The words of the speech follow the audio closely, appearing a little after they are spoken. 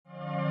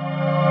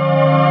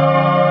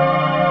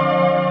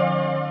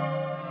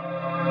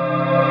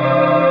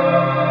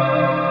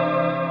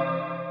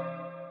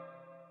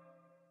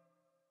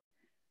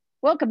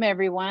Welcome,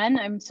 everyone.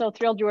 I'm so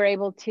thrilled you were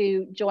able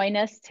to join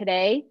us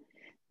today.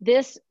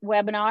 This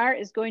webinar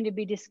is going to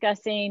be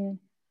discussing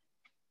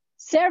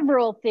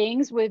several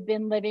things we've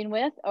been living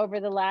with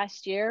over the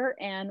last year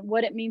and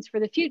what it means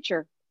for the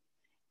future.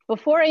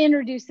 Before I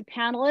introduce the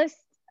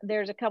panelists,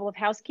 there's a couple of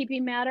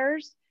housekeeping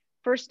matters.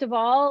 First of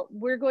all,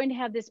 we're going to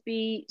have this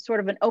be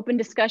sort of an open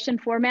discussion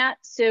format.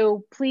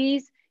 So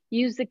please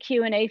use the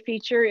Q&A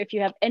feature if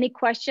you have any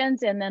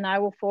questions, and then I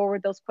will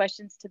forward those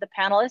questions to the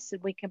panelists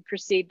and we can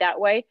proceed that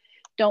way.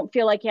 Don't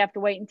feel like you have to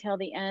wait until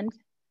the end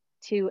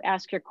to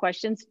ask your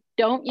questions.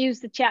 Don't use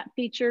the chat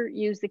feature,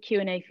 use the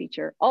Q&A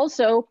feature.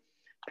 Also,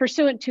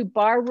 pursuant to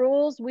bar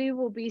rules, we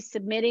will be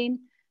submitting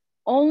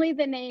only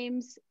the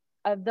names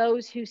of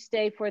those who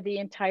stay for the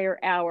entire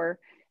hour.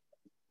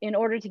 In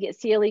order to get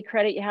CLE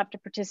credit, you have to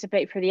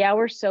participate for the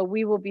hour. So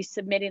we will be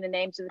submitting the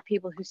names of the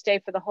people who stay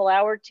for the whole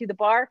hour to the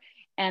bar.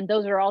 And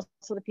those are also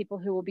the people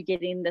who will be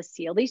getting the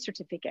CLE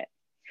certificate.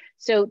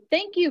 So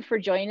thank you for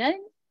joining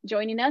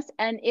us.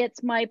 And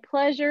it's my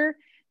pleasure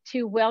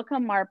to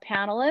welcome our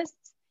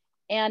panelists.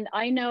 And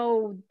I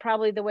know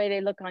probably the way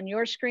they look on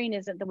your screen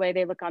isn't the way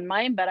they look on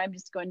mine, but I'm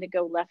just going to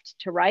go left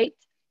to right.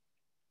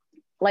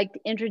 I'd like to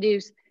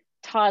introduce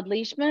Todd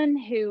Leishman,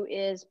 who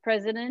is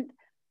president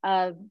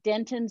of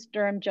Denton's,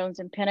 Durham, Jones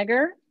and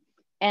Pinniger,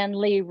 and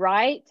Lee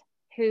Wright,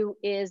 who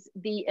is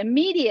the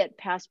immediate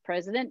past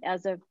president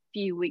as of a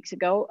few weeks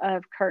ago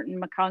of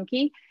Curtin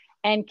McConkie,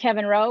 and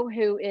Kevin Rowe,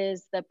 who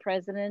is the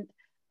president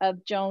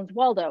of Jones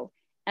Waldo.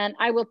 And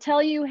I will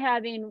tell you,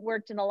 having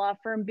worked in a law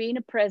firm, being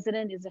a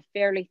president is a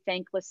fairly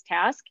thankless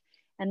task.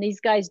 And these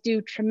guys do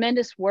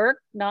tremendous work,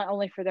 not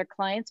only for their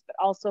clients, but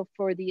also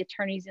for the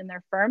attorneys in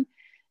their firm.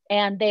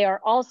 And they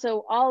are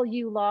also all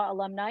U Law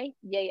alumni,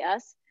 yay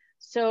us.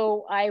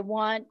 So I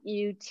want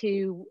you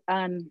to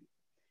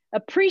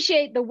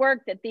appreciate the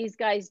work that these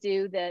guys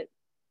do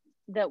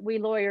that we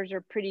lawyers are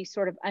pretty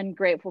sort of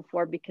ungrateful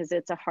for because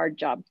it's a hard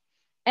job.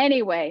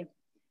 Anyway,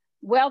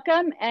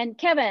 welcome. And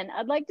Kevin,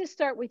 I'd like to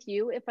start with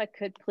you if I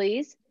could,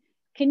 please.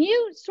 Can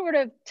you sort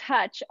of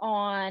touch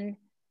on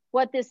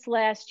what this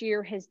last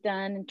year has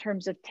done in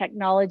terms of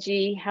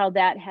technology, how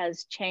that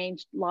has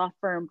changed law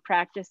firm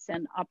practice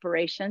and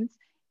operations?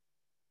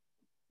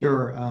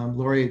 Sure,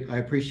 Lori, I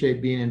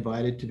appreciate being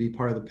invited to be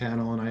part of the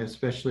panel, and I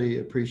especially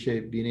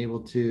appreciate being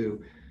able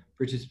to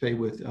participate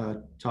with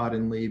Todd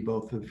and Lee,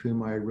 both of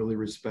whom I really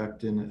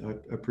respect and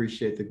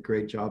appreciate the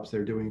great jobs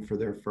they're doing for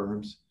their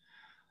firms.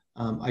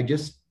 I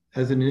just,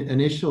 as an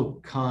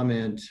initial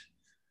comment,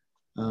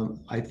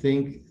 I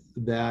think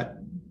that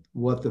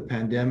what the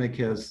pandemic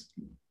has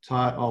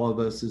taught all of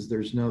us is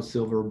there's no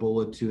silver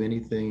bullet to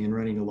anything in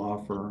running a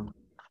law firm,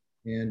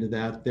 and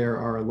that there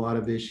are a lot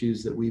of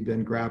issues that we've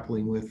been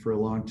grappling with for a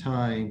long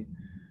time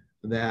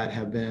that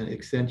have been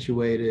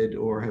accentuated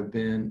or have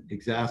been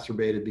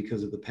exacerbated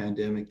because of the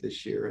pandemic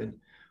this year. And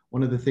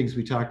one of the things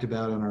we talked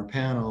about on our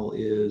panel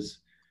is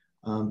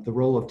the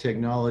role of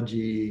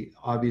technology.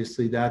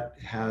 Obviously, that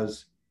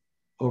has,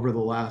 over the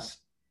last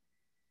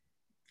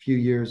few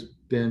years,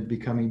 been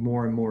becoming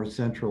more and more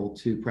central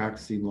to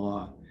practicing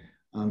law.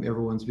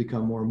 Everyone's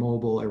become more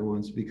mobile,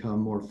 everyone's become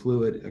more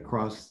fluid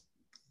across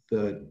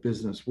the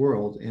business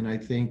world. And I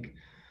think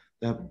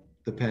that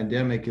the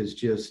pandemic has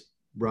just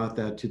brought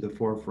that to the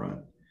forefront.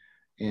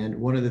 And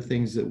one of the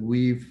things that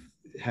we've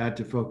had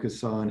to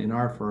focus on in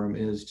our firm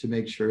is to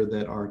make sure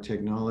that our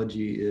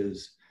technology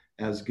is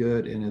as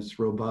good and as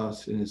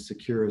robust and as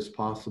secure as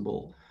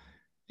possible.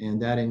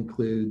 And that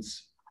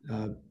includes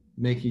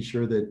making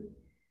sure that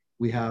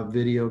we have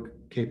video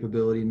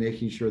capability,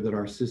 making sure that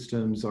our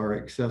systems are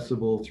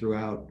accessible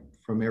throughout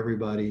from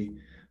everybody.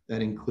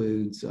 That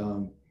includes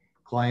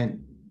client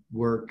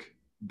work,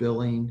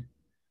 billing,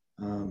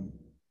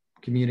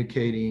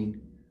 communicating,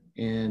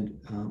 and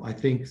I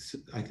think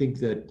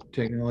that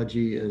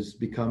technology has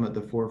become at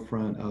the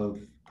forefront of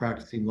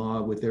practicing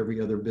law with every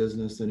other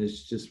business, and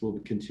it's just will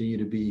continue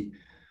to be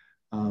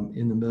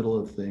in the middle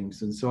of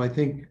things. And so I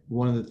think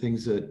one of the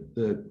things that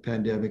the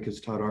pandemic has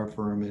taught our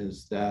firm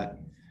is that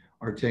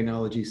our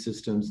technology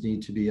systems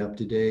need to be up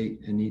to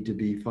date and need to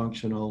be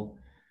functional.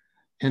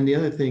 And the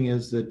other thing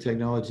is that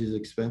technology is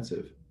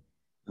expensive.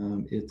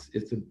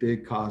 It's a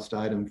big cost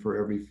item for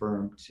every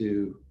firm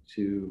to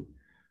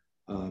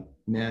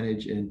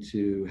manage and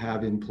to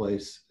have in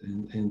place.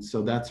 And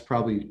so that's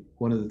probably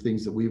one of the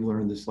things that we've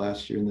learned this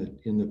last year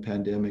in the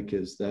pandemic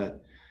is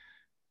that,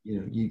 you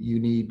know, you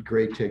need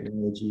great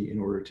technology in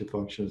order to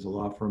function as a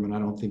law firm. And I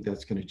don't think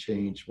that's going to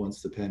change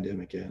once the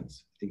pandemic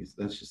ends. I think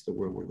that's just the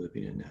world we're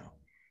living in now.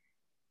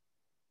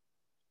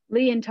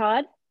 Lee and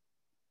Todd?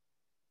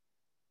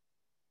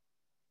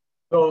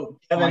 So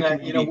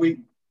Kevin, you know,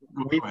 we've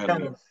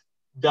kind of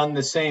done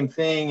the same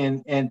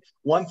thing. And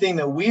one thing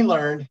that we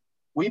learned,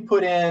 we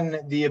put in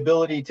the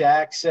ability to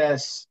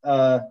access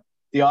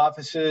the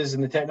offices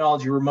and the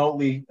technology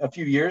remotely a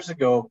few years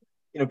ago,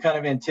 you know, kind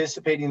of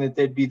anticipating that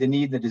there'd be the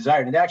need and the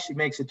desire. And it actually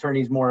makes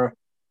attorneys more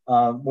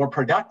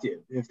productive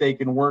if they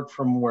can work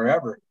from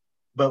wherever.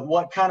 But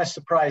what kind of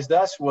surprised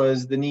us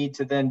was the need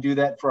to then do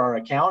that for our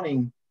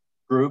accounting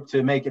group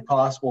to make it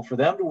possible for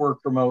them to work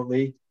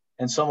remotely.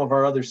 and some of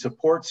our other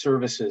support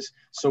services.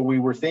 So we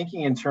were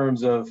thinking in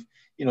terms of,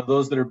 you know,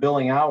 those that are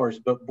billing hours,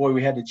 but boy,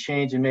 we had to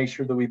change and make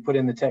sure that we put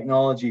in the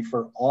technology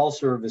for all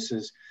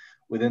services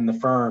within the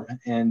firm.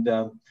 And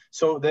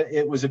so that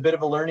it was a bit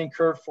of a learning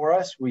curve for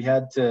us. We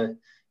had to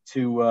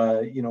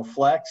you know,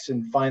 flex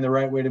and find the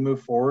right way to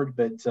move forward.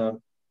 But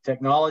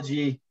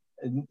technology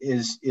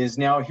is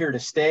now here to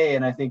stay,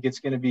 and I think it's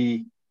going to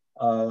be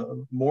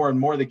more and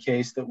more the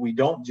case that we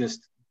don't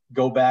just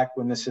go back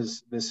when this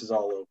is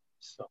all over.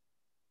 So,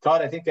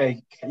 Todd, I think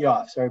I cut you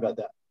off. Sorry about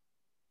that.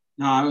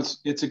 No,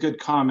 it's a good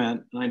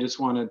comment, and I just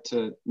wanted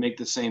to make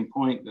the same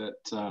point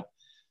that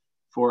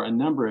for a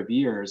number of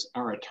years,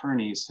 our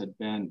attorneys had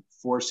been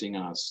forcing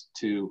us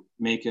to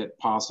make it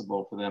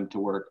possible for them to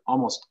work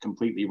almost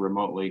completely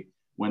remotely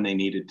when they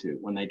needed to,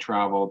 when they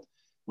traveled,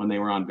 when they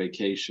were on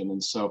vacation.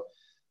 And so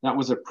that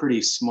was a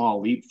pretty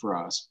small leap for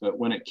us. But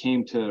when it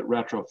came to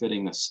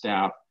retrofitting the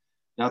staff,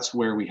 that's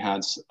where we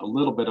had a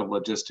little bit of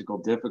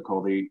logistical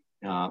difficulty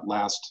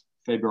last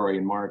February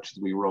and March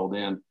as we rolled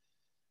in.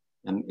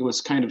 And it was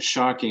kind of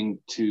shocking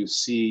to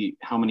see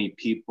how many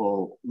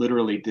people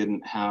literally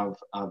didn't have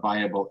a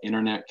viable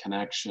internet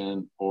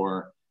connection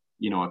or,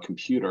 you know, a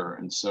computer.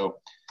 And so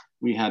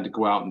we had to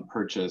go out and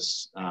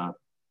purchase, not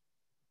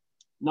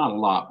a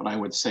lot, but I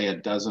would say a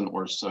dozen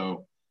or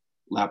so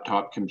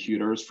laptop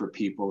computers for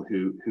people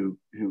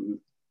who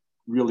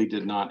really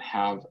did not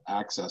have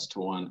access to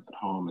one at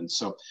home. And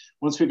so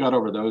once we got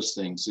over those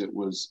things, it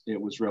was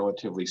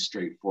relatively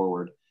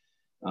straightforward.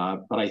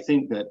 But I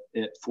think that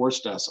it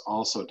forced us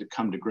also to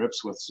come to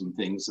grips with some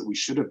things that we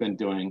should have been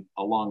doing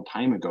a long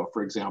time ago.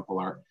 For example,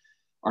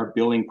 our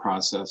billing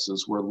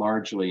processes were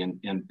largely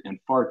and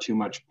far too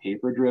much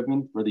paper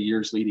driven for the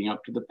years leading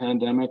up to the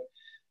pandemic.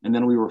 And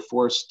then we were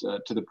forced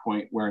to the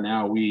point where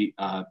now we,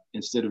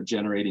 instead of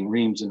generating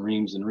reams and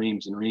reams and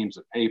reams and reams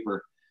of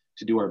paper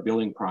to do our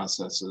billing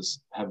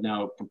processes, have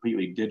now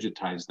completely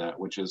digitized that,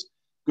 which is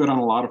good on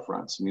a lot of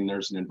fronts. I mean,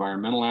 there's an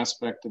environmental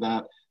aspect to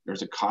that.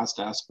 There's a cost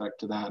aspect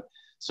to that.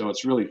 So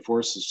it's really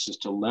forced us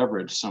just to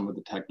leverage some of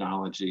the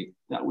technology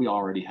that we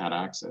already had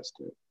access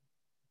to.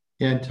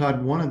 And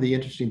Todd, one of the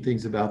interesting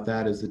things about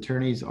that is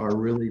attorneys are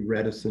really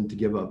reticent to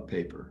give up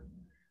paper.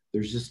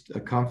 There's just a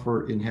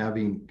comfort in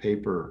having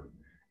paper.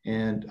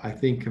 And I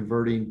think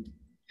converting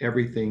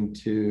everything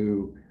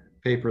to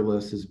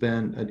paperless has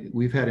been,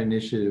 we've had an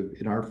initiative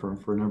in our firm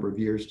for a number of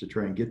years to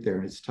try and get there,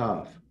 and it's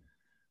tough.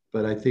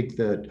 But I think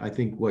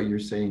what you're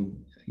saying,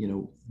 you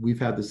know, we've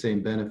had the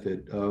same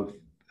benefit of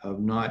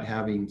not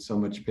having so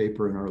much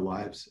paper in our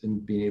lives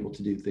and being able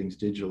to do things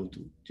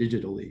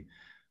digitally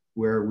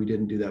where we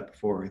didn't do that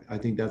before. I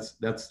think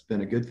that's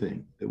been a good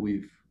thing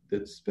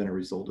that's been a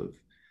result of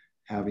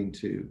having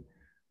to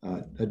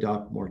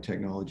adopt more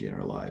technology in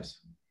our lives.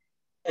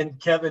 And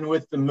Kevin,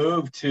 with the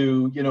move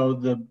to, you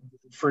know,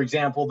 for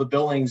example, the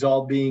billings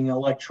all being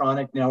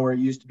electronic now, where it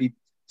used to be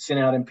sent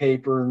out in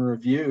paper and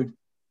reviewed,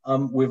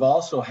 we've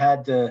also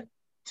had to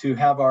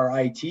have our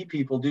IT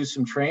people do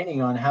some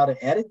training on how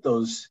to edit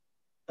those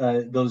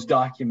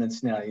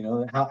documents now, you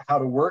know, how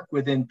to work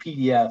within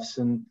PDFs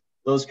and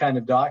those kind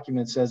of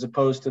documents, as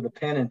opposed to the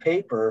pen and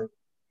paper,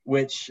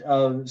 which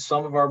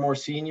some of our more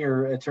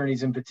senior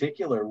attorneys in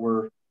particular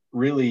were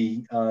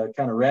really kind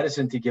of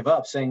reticent to give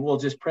up, saying, well,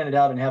 just print it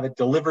out and have it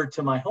delivered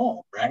to my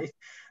home, right?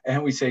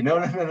 And we say,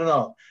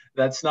 no.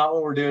 That's not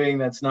what we're doing.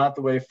 That's not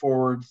the way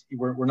forward.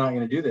 We're not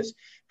going to do this.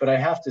 But I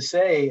have to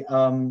say,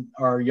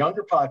 our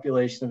younger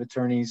population of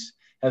attorneys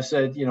have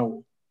said, you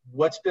know,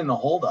 what's been the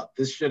holdup?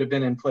 This should have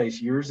been in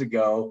place years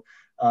ago.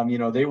 You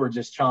know, they were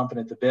just chomping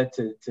at the bit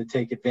to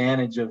take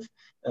advantage of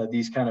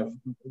these kind of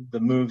the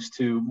moves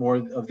to more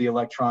of the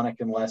electronic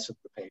and less of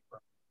the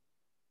paper.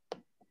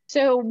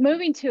 So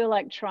moving to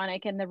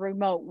electronic and the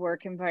remote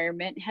work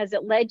environment, has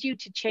it led you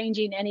to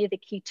changing any of the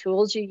key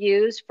tools you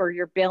use for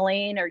your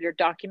billing or your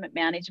document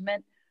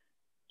management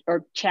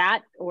or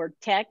chat or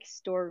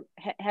text, or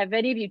have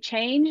any of you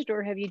changed,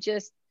 or have you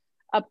just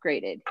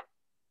upgraded?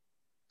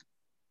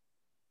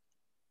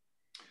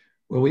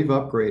 Well, we've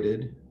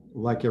upgraded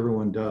like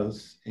everyone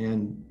does.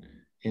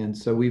 And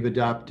so we've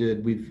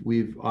adopted,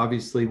 we've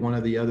obviously, one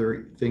of the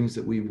other things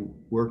that we've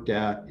worked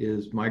at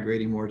is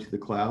migrating more to the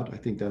cloud. I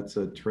think that's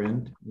a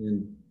trend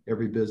in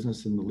every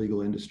business in the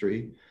legal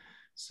industry.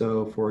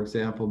 So for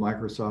example,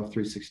 Microsoft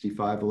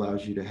 365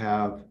 allows you to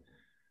have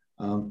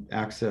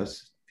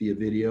access via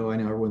video. I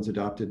know everyone's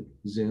adopted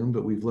Zoom,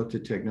 but we've looked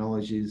at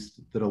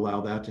technologies that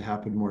allow that to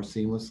happen more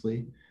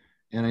seamlessly.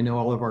 And I know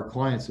all of our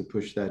clients have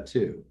pushed that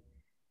too.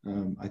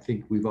 I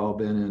think we've all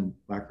been in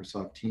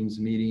Microsoft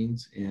Teams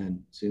meetings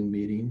and Zoom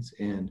meetings.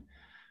 And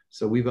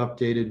so we've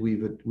updated,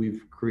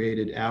 we've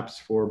created apps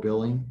for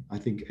billing. I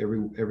think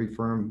every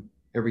firm,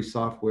 every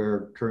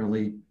software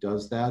currently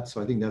does that.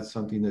 So I think that's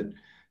something that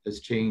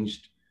has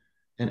changed.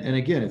 And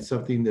again, it's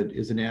something that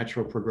is a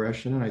natural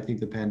progression. And I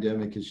think the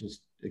pandemic has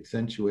just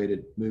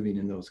accentuated moving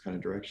in those kind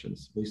of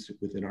directions, at least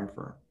within our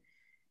firm.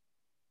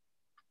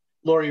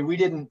 Lori, we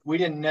didn't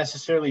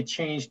necessarily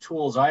change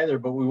tools either,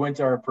 but we went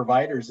to our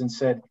providers and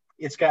said,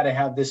 it's got to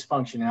have this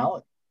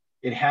functionality.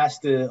 it has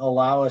to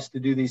allow us to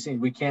do these things.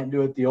 We can't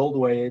do it the old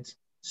way.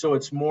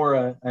 It's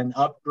more an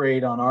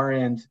upgrade on our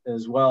end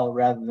as well,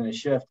 rather than a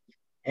shift.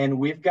 And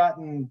we've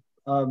gotten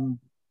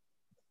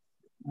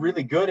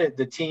really good at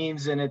the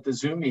Teams and at the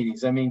Zoom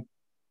meetings. I mean,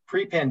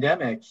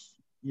 pre-pandemic,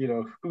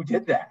 who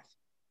did that?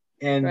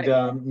 And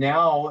right.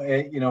 Now,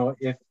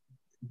 if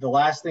the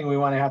last thing we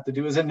want to have to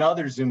do is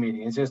another Zoom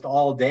meeting, it's just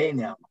all day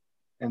now.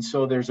 And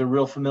so there's a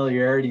real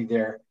familiarity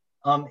there.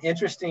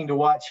 Interesting to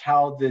watch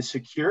how the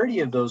security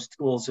of those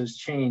tools has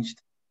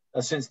changed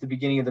since the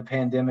beginning of the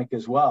pandemic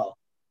as well.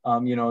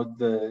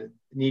 The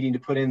needing to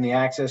put in the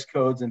access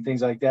codes and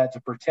things like that to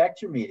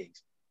protect your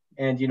meetings.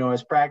 And,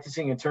 as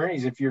practicing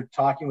attorneys, if you're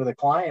talking with a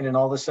client and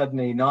all of a sudden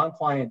a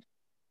non-client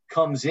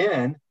comes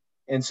in,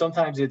 and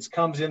sometimes it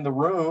comes in the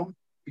room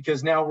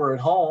because now we're at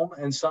home,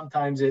 and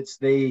sometimes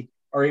they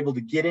are able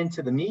to get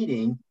into the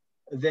meeting,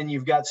 then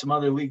you've got some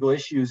other legal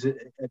issues at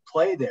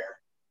play there.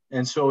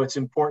 And so it's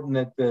important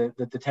that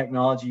the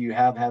technology you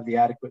have the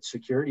adequate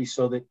security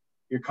so that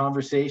your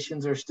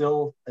conversations are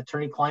still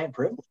attorney-client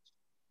privilege.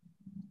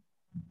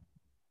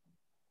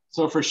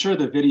 So for sure,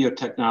 the video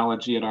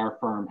technology at our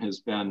firm has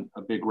been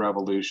a big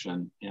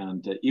revolution.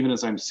 And even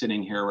as I'm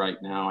sitting here right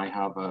now, I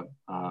have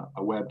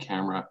a web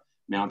camera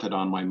mounted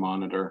on my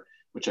monitor,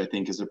 which I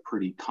think is a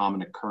pretty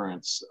common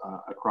occurrence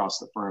across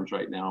the firms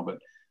right now. But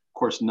of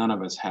course, none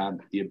of us had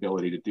the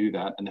ability to do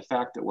that. And the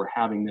fact that we're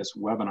having this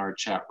webinar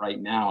chat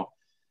right now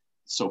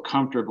so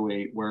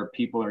comfortably, where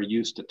people are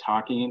used to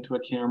talking into a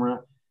camera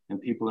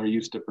and people are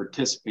used to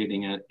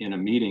participating in a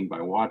meeting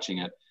by watching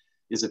it,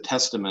 is a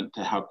testament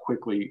to how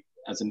quickly,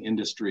 as an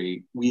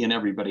industry, we and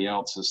everybody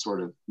else has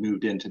sort of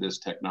moved into this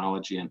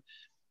technology. And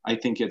I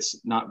think it's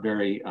not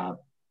very, I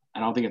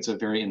don't think it's a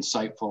very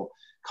insightful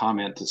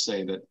comment to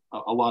say that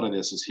a lot of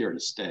this is here to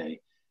stay,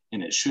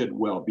 and it should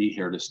well be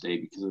here to stay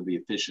because of the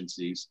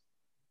efficiencies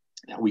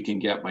that we can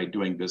get by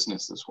doing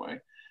business this way.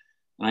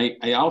 And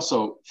I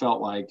also felt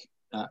like,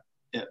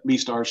 at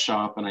least our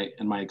shop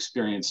and my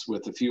experience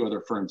with a few other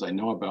firms I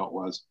know about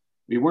was,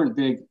 we weren't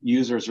big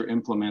users or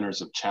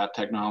implementers of chat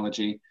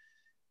technology.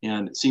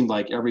 And it seemed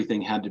like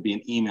everything had to be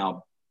an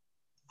email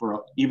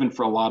even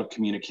for a lot of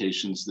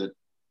communications that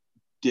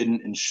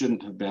didn't and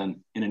shouldn't have been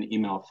in an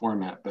email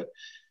format. But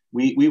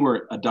we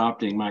were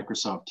adopting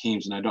Microsoft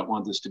Teams, and I don't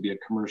want this to be a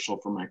commercial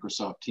for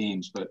Microsoft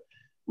Teams, but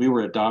we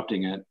were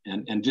adopting it.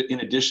 And in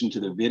addition to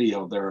the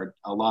video, there are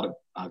a lot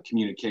of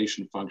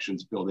communication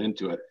functions built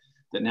into it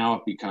that now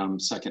have become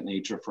second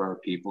nature for our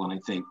people. And I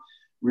think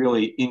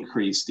really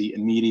increase the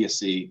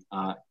immediacy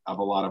of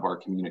a lot of our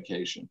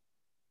communication.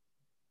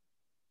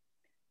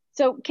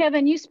 So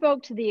Kevin, you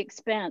spoke to the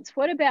expense.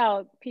 What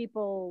about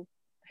people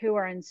who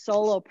are in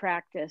solo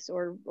practice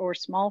or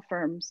small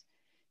firms?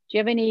 Do you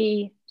have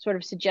any sort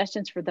of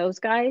suggestions for those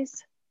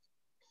guys?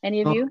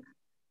 Any of you?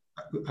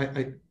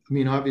 I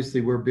mean, obviously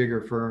we're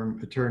bigger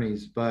firm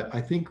attorneys, but I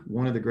think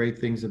one of the great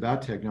things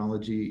about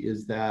technology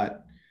is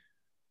that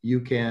you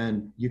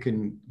can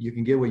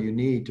get what you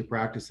need to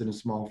practice in a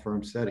small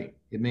firm setting.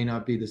 It may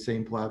not be the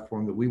same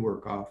platform that we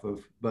work off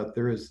of, but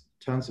there is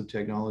tons of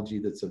technology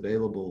that's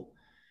available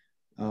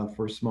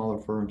for smaller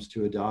firms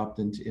to adopt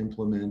and to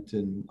implement.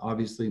 And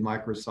obviously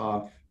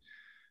Microsoft,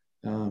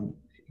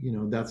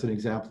 that's an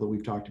example that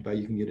we've talked about.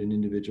 You can get an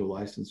individual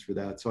license for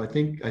that. So I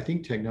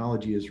think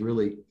technology has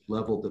really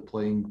leveled the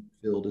playing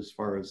field as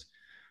far as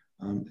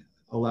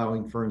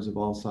allowing firms of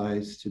all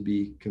size to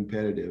be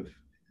competitive.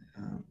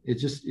 You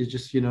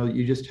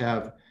just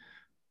have,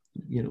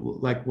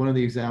 like one of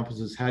the examples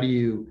is, how do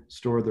you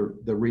store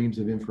the reams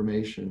of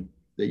information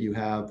that you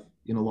have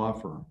in a law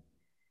firm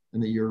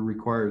and that you're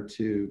required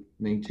to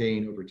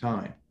maintain over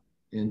time?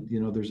 And,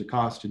 there's a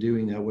cost to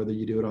doing that, whether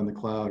you do it on the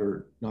cloud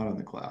or not on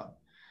the cloud.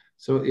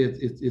 So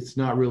it's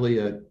not really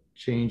a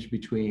change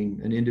between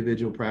an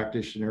individual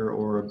practitioner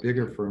or a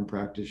bigger firm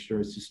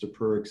practitioner. It's just a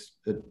per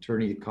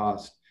attorney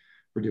cost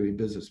for doing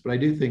business. But I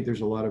do think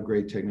there's a lot of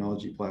great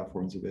technology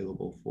platforms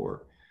available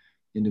for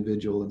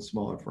individual and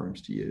smaller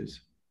firms to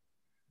use.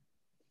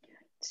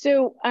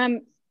 So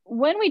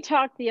when we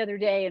talked the other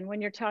day, and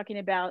when you're talking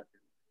about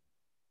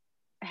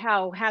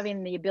how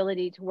having the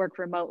ability to work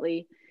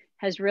remotely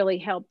has really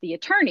helped the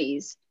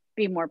attorneys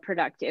be more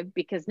productive,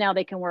 because now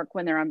they can work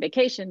when they're on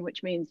vacation,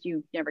 which means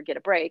you never get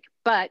a break.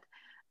 But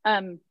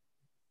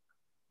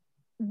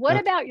what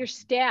about your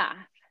staff?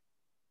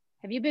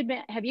 Have you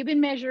been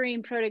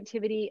measuring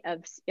productivity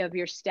of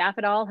your staff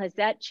at all? Has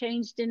that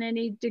changed in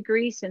any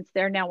degree since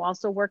they're now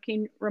also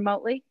working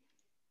remotely?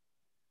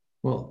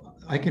 Well,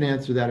 I can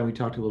answer that, and we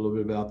talked a little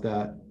bit about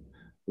that.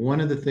 One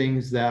of the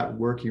things that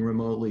working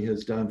remotely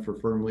has done for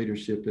firm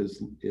leadership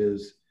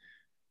is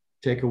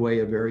take away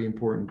a very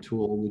important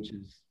tool, which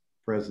is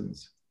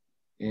presence.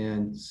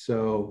 And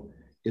so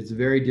it's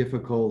very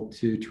difficult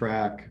to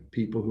track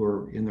people who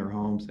are in their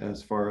homes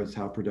as far as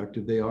how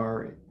productive they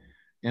are.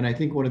 And I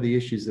think one of the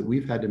issues that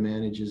we've had to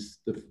manage is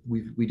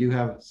we do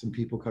have some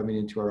people coming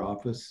into our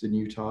office in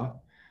Utah.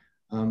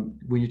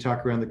 When you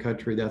talk around the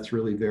country, that's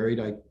really varied.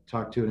 I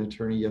talked to an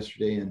attorney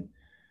yesterday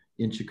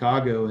in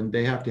Chicago, and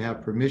they have to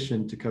have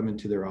permission to come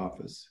into their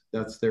office.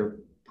 That's their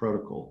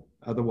protocol.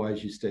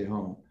 Otherwise, you stay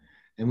home.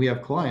 And we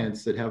have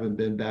clients that haven't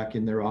been back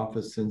in their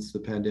office since the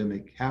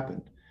pandemic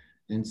happened.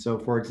 And so,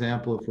 for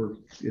example,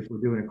 if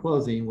we're doing a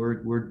closing,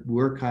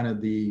 we're kind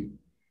of the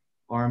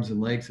arms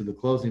and legs of the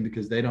closing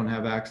because they don't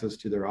have access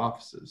to their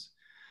offices.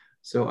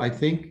 So I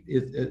think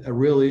a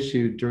real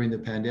issue during the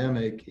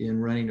pandemic in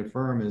running a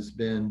firm has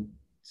been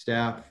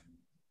staff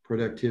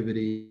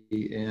productivity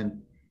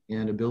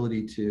and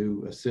ability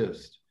to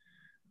assist.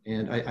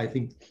 And I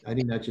think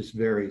that just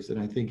varies. And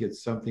I think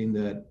it's something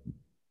that,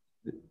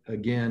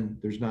 again,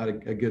 there's not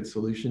a good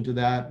solution to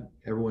that.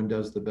 Everyone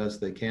does the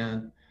best they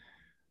can.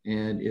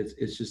 And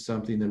it's just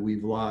something that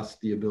we've lost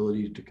the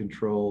ability to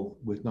control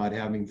with not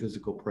having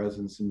physical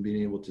presence and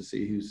being able to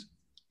see who's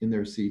in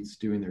their seats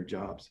doing their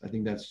jobs. I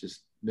think that's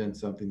just been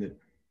something that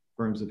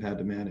firms have had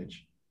to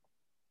manage.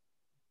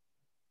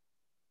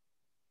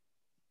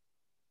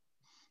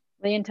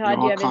 Lee and Todd,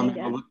 do you have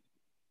anything?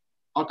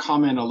 I'll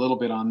comment a little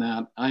bit on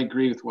that. I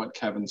agree with what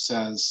Kevin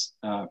says.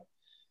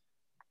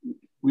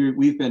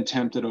 We've been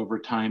tempted over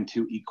time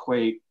to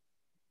equate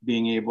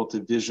being able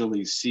to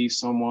visually see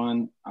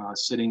someone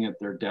sitting at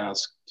their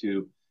desk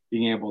to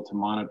being able to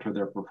monitor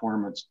their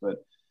performance.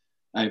 But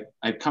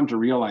I've come to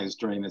realize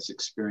during this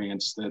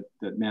experience that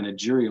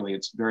managerially,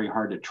 it's very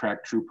hard to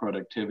track true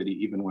productivity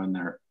even when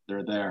they're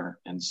there.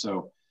 And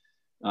so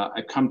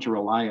I've come to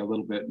rely a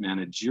little bit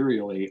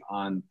managerially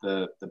on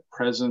the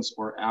presence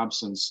or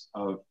absence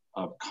of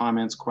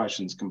comments,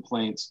 questions,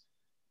 complaints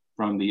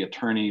from the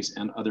attorneys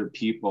and other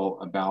people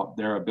about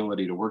their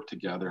ability to work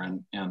together.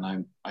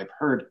 And I've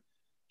heard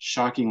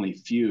shockingly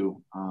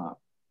few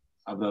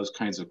of those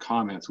kinds of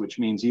comments, which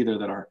means either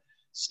that our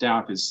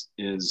staff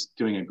is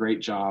doing a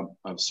great job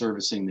of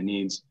servicing the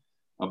needs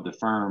of the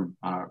firm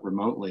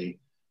remotely,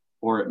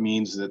 or it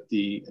means that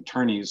the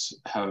attorneys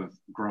have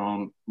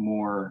grown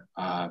more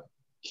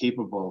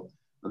capable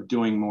of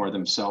doing more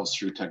themselves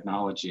through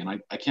technology. And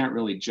I can't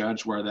really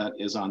judge where that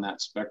is on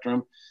that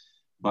spectrum,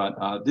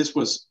 but this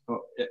was,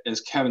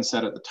 as Kevin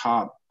said at the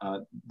top,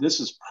 this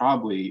is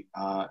probably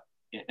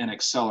an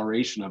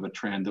acceleration of a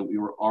trend that we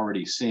were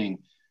already seeing,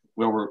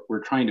 where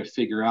we're trying to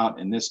figure out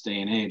in this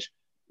day and age,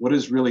 what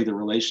is really the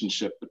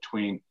relationship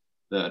between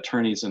the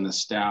attorneys and the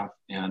staff,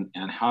 and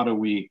how do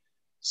we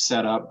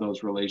set up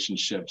those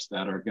relationships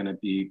that are going to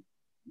be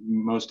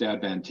most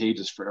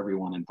advantageous for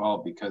everyone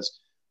involved? Because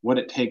what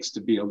it takes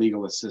to be a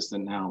legal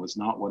assistant now is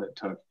not what it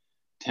took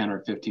 10 or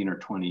 15 or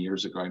 20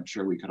 years ago. I'm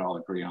sure we could all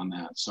agree on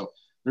that. So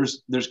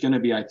there's going to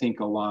be, I think,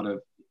 a lot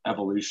of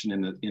evolution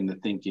in the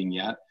thinking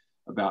yet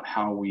about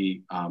how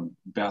we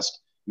best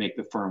make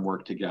the firm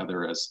work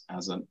together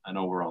as an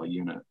overall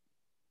unit.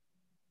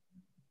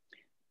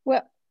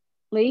 Well,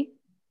 Lee?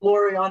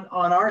 Lori, on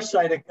our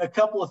side, a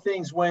couple of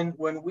things. When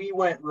we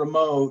went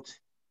remote,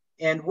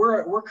 and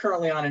we're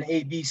currently on an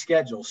A/B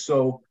schedule.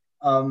 So,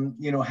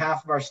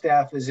 half of our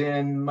staff is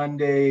in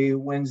Monday,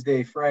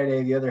 Wednesday,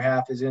 Friday. The other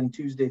half is in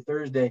Tuesday,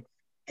 Thursday.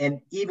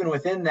 And even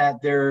within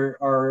that, there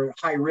are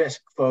high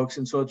risk folks.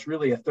 And so it's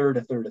really a third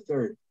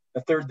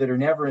that are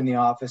never in the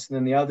office, and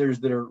then the others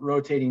that are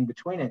rotating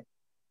between it.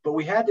 But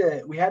we had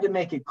to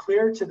make it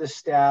clear to the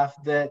staff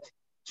that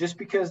just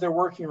because they're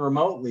working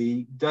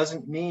remotely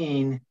doesn't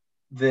mean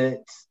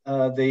that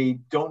they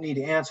don't need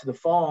to answer the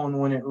phone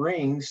when it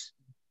rings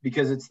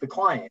because it's the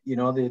client.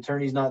 The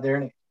attorney's not there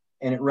and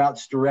it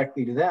routes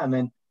directly to them.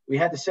 And we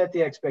had to set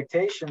the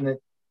expectation that,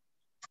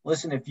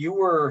 listen, if you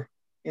were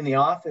in the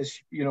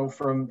office,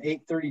 from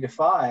 8:30 to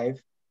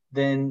 5,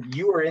 then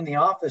you are in the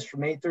office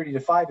from 8:30 to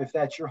 5 if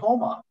that's your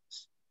home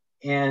office.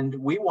 And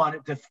we want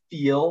it to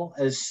feel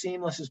as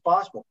seamless as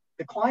possible.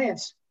 The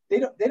clients,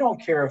 they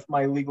don't care if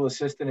my legal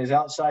assistant is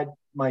outside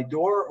my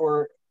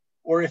door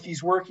or if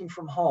he's working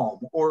from home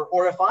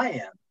or if I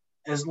am,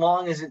 as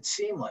long as it's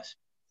seamless.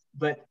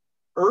 But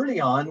early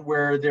on,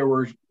 where there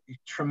were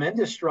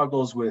tremendous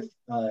struggles with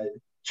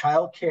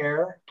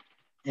childcare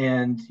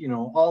and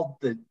all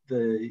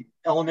the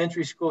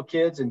elementary school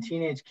kids and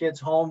teenage kids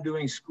home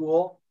doing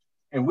school,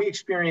 and we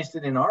experienced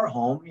it in our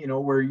home,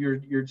 where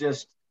you're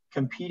just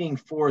competing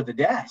for the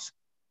desk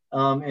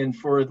and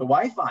for the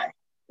Wi-Fi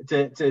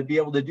to be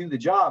able to do the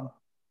job.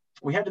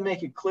 We had to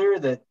make it clear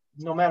that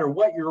no matter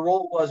what your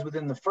role was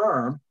within the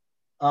firm,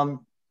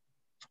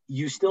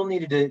 you still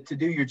needed to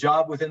do your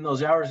job within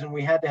those hours. And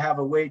we had to have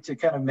a way to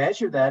kind of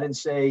measure that and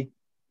say,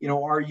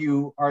 are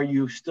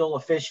you still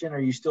efficient? Are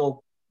you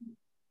still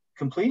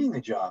completing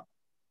the job?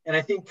 And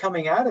I think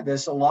coming out of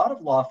this, a lot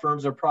of law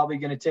firms are probably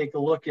going to take a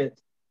look at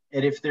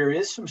if there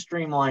is some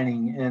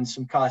streamlining and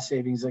some cost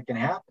savings that can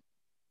happen.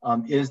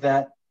 Is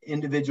that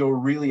individual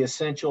really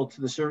essential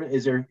to the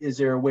service? Is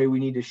there a way we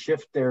need to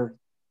shift their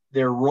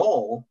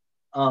role?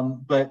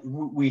 But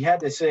we had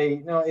to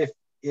say,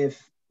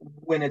 if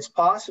when it's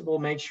possible,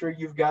 make sure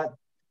you've got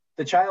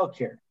the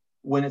childcare.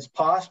 When it's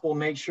possible,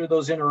 make sure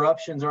those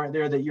interruptions aren't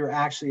there, that you're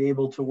actually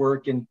able to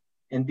work and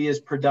be as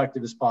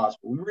productive as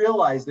possible. We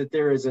realize that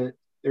there's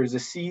a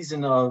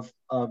season of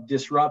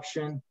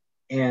disruption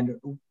and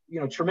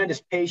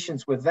tremendous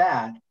patience with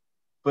that.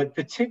 But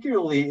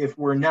particularly if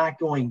we're not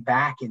going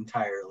back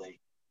entirely,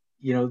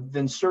 you know,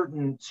 then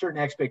certain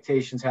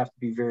expectations have to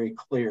be very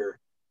clear,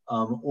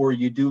 or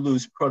you do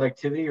lose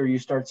productivity, or you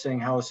start saying,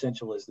 how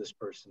essential is this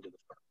person to the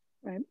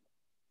firm? Right.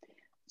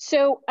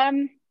 So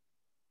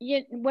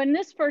when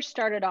this first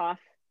started off,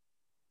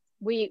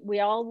 we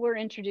all were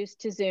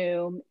introduced to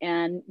Zoom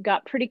and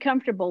got pretty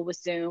comfortable with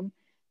Zoom.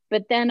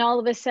 But then all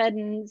of a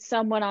sudden,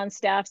 someone on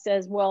staff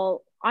says,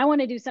 well, I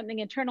want to do something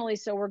internally,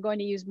 so we're going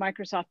to use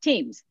Microsoft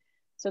Teams.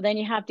 So then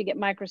you have to get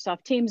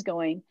Microsoft Teams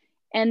going.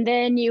 And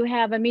then you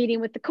have a meeting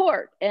with the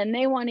court and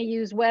they want to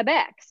use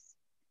WebEx.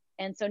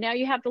 And so now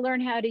you have to learn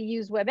how to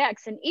use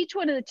WebEx. And each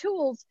one of the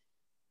tools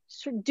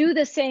do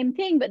the same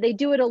thing, but they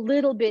do it a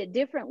little bit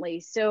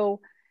differently.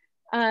 So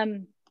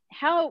has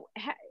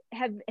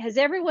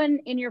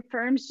everyone in your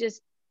firms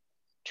just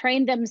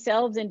trained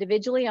themselves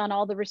individually on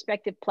all the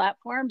respective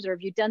platforms, or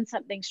have you done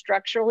something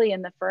structurally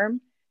in the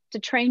firm to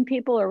train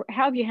people, or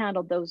how have you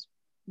handled those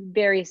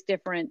various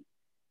different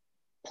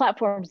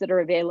platforms that are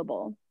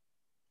available?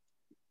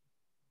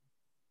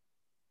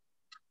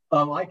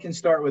 I can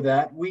start with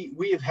that.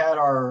 We have had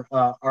our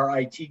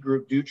IT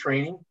group do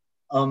training,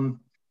 and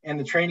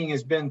the training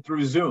has been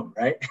through Zoom,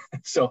 right?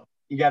 So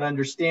you got to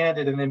understand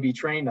it and then be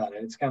trained on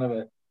it. It's kind of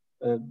a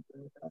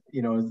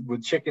you know,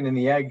 with chicken and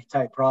the egg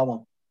type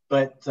problem.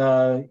 But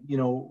you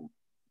know,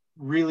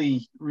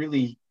 really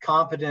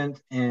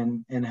competent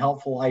and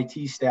helpful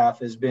IT staff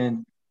has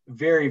been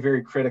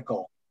very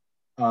critical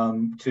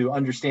to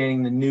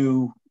understanding the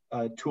new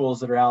tools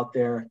that are out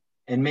there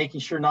and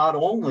making sure not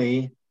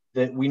only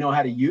that we know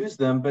how to use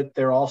them, but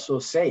they're also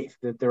safe,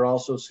 that they're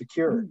also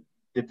secure,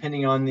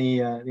 depending on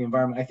the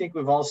environment. I think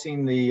we've all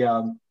seen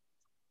the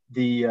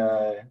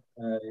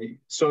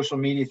social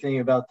media thing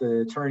about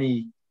the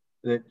attorney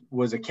that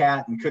was a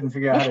cat and couldn't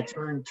figure out how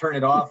to turn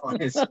it off on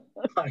his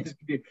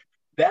computer.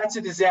 That's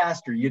a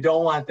disaster. You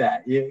don't want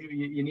that.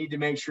 You need to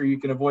make sure you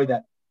can avoid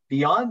that.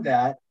 Beyond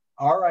that,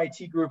 our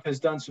IT group has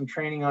done some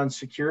training on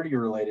security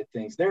related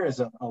things. There is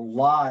a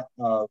lot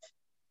of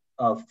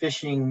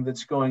phishing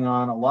that's going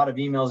on, a lot of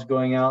emails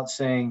going out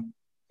saying,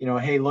 you know,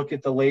 hey, look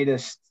at the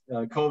latest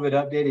COVID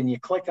update, and you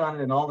click on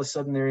it and all of a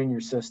sudden they're in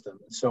your system.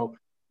 So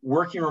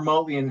working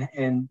remotely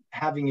and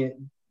having it,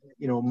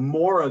 you know,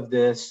 more of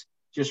this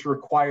just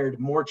required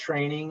more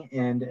training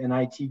and an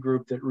IT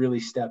group that really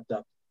stepped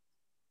up.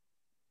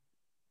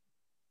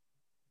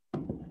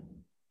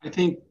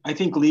 I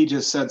think Lee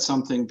just said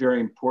something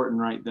very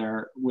important right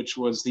there, which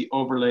was the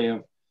overlay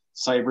of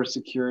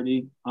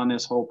cybersecurity on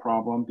this whole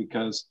problem,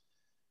 because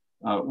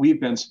we've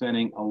been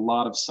spending a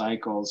lot of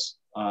cycles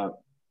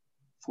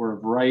for a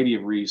variety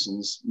of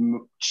reasons,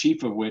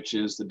 chief of which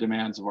is the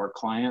demands of our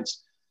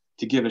clients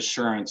to give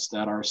assurance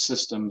that our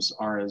systems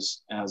are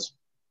as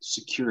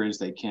secure as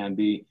they can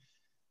be.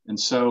 And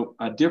so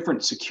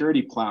different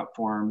security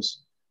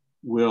platforms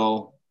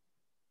will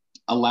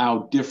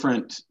allow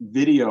different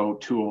video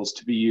tools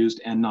to be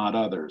used and not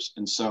others.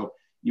 And so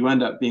you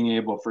end up being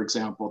able, for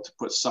example, to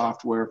put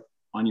software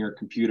on your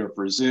computer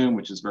for Zoom,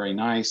 which is very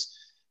nice,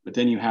 but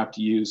then you have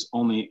to use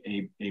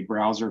only a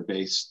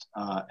browser-based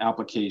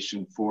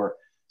application for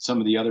some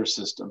of the other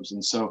systems.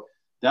 And so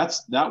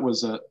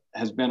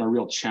has been a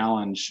real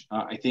challenge,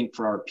 I think,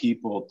 for our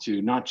people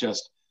to not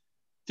just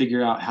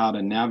figure out how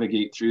to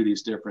navigate through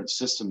these different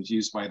systems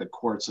used by the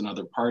courts and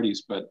other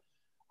parties, but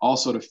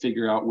also to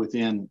figure out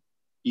within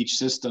each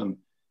system,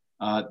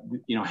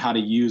 you know, how to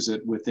use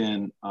it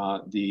within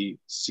the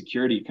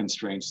security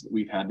constraints that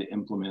we've had to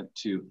implement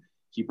to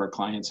keep our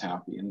clients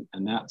happy.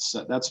 And that's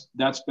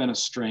been a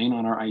strain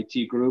on our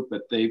IT group,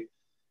 but they've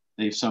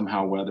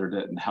somehow weathered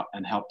it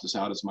and helped us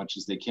out as much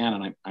as they can.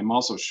 And I'm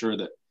also sure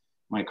that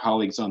my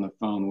colleagues on the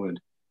phone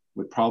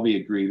would probably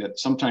agree that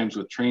sometimes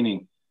with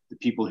training, the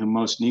people who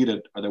most need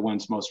it are the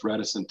ones most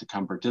reticent to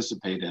come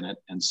participate in it.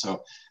 And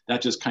so that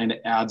just kind of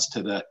adds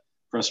to the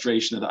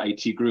frustration of the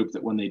IT group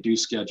that when they do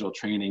schedule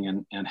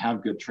training and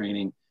have good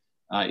training,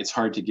 it's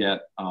hard to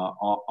get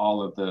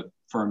all of the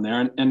firm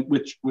there, and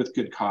with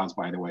good cause,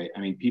 by the way. I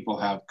mean, people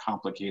have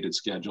complicated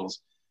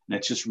schedules, and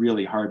it's just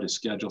really hard to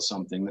schedule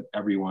something that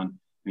everyone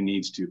who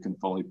needs to can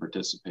fully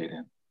participate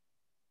in.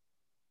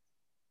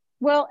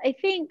 Well, I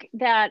think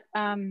that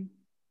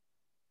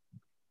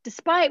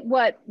despite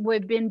what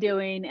we've been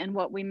doing and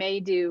what we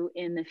may do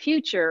in the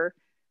future,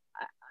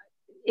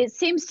 it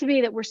seems to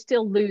me that we're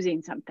still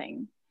losing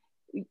something.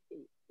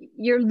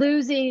 You're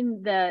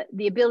losing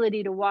the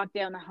ability to walk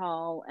down the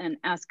hall and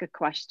ask a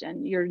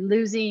question. You're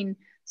losing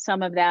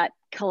some of that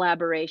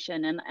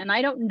collaboration. And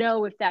I don't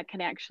know if that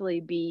can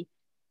actually be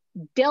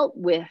dealt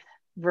with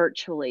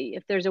virtually,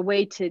 if there's a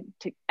way to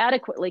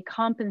adequately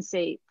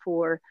compensate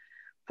for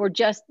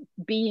just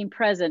being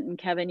present. And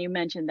Kevin, you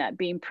mentioned that,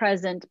 being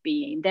present,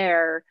 being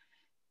there,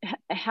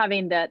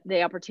 having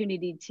the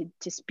opportunity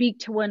to speak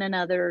to one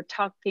another,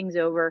 talk things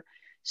over.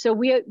 So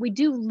we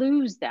do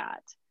lose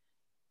that.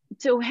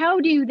 So how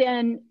do you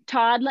then,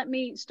 Todd, let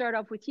me start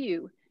off with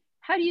you.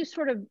 How do you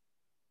sort of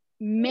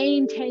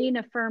maintain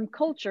a firm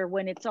culture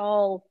when it's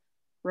all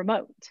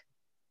remote?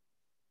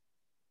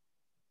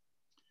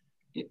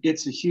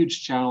 It's a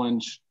huge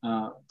challenge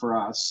for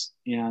us.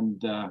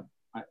 And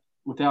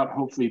without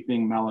hopefully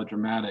being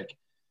melodramatic,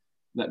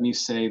 let me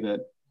say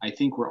that I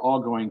think we're all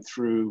going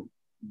through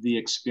the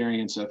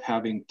experience of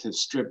having to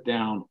strip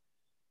down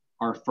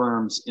our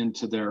firms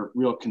into their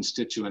real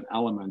constituent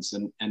elements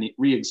and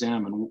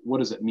re-examine what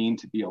does it mean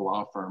to be a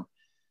law firm.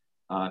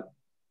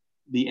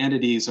 The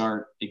entities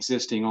are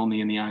existing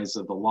only in the eyes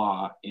of the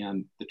law,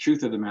 and the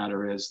truth of the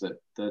matter is that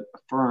a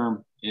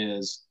firm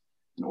is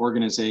an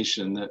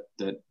organization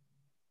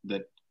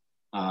that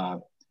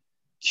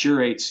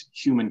curates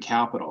human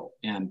capital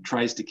and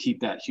tries to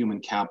keep that human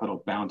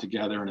capital bound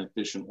together in an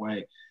efficient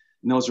way.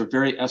 And those are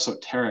very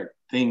esoteric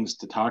things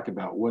to talk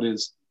about. What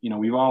is,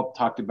 we've all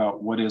talked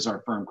about what is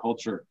our firm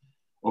culture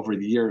over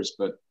the years,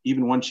 but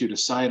even once you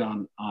decide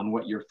on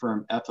what your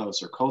firm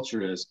ethos or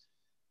culture is,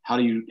 how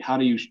do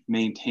you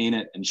maintain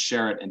it and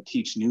share it and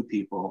teach new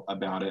people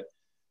about it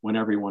when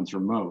everyone's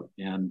remote?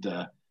 And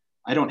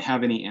I don't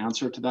have any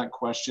answer to that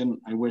question.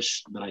 I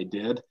wish that I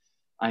did.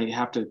 I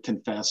have to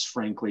confess,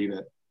 frankly,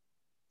 that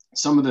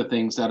some of the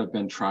things that have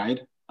been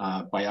tried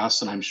by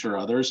us, and I'm sure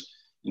others,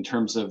 in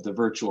terms of the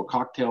virtual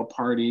cocktail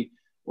party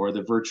or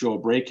the virtual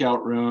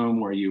breakout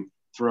room where you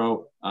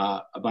throw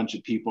a bunch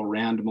of people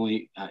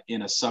randomly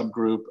in a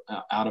subgroup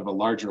out of a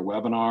larger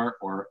webinar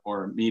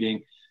or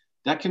meeting,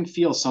 that can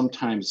feel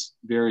sometimes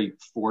very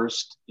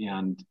forced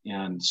and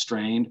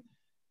strained.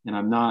 And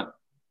I'm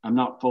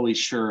not fully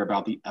sure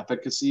about the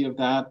efficacy of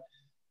that.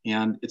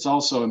 And it's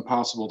also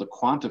impossible to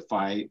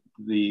quantify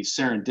the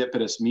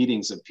serendipitous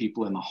meetings of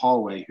people in the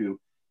hallway who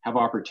have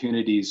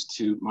opportunities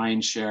to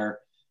mind share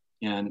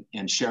and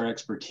share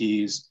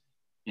expertise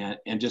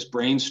and just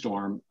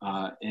brainstorm.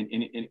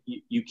 And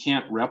you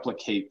can't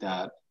replicate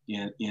that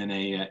in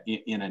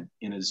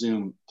a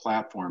Zoom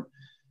platform.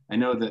 I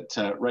know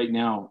that right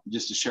now,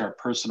 just to share a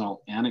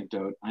personal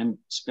anecdote, I'm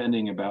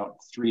spending about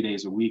 3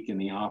 days a week in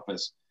the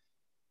office.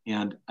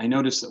 And I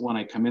notice that when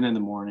I come in the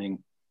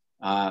morning,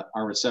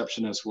 our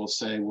receptionist will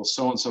say, well,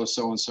 so-and-so,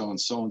 so-and-so, and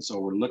so-and-so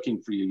were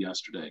looking for you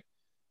yesterday.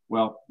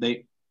 Well,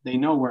 they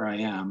know where I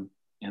am,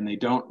 and they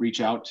don't reach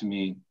out to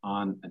me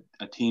on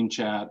a team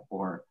chat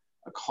or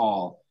a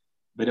call.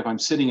 But if I'm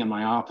sitting in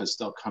my office,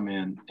 they'll come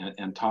in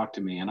and talk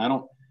to me. And I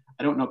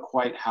don't know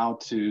quite how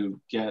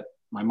to get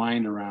my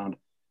mind around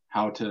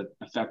how to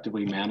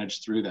effectively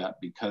manage through that,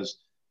 because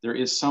there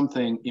is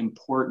something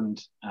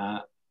important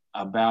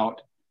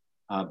about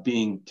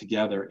being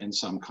together in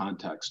some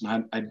context.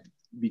 And I'd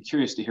be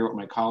curious to hear what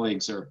my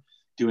colleagues are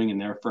doing in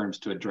their firms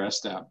to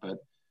address that. But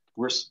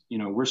we're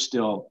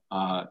still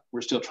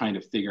trying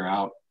to figure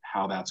out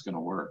how that's going to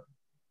work.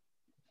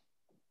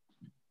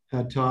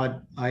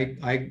 Todd,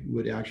 I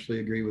would actually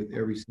agree with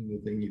every single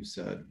thing you've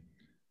said.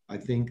 I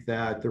think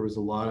that there was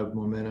a lot of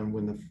momentum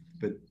when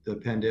the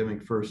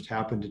pandemic first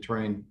happened to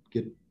try and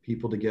get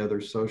people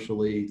together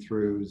socially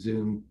through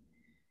Zoom,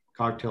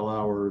 cocktail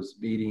hours,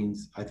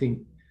 meetings. I think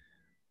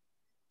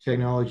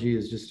technology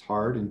is just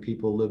hard and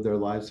people live their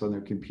lives on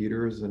their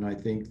computers. And I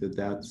think that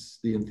that's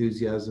the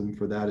enthusiasm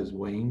for that has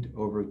waned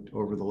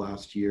over the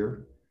last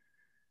year.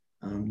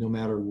 No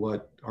matter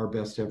what our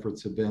best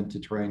efforts have been to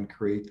try and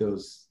create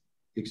those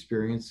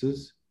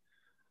experiences.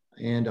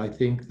 And I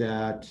think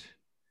that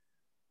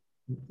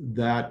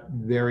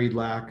very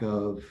lack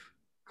of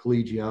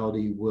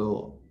collegiality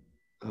will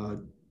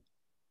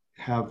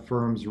have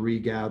firms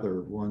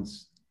regather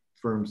once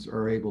firms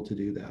are able to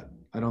do that.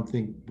 I don't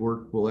think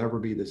work will ever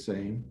be the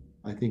same.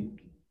 I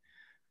think,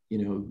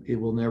 it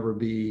will never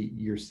be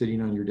you're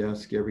sitting on your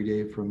desk every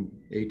day from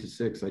 8 to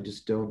 6. I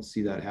just don't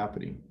see that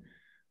happening.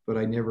 But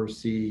I never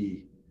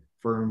see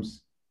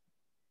firms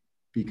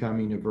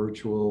becoming a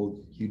virtual,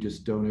 you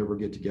just don't ever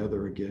get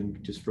together again,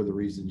 just for the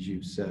reasons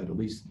you've said. At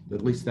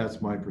least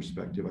that's my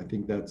perspective. I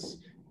think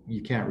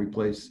you can't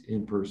replace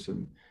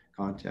in-person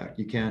contact.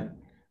 You can't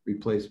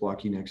replace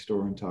walking next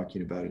door and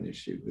talking about an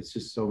issue. It's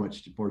just so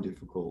much more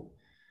difficult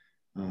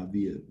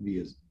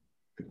via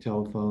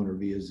telephone or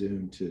via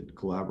Zoom to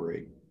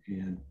collaborate.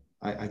 And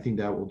I think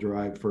that will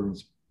drive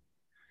firms,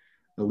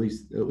 at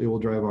least it will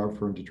drive our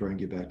firm to try and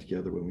get back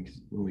together when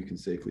we can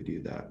safely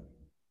do that.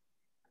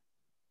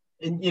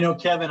 And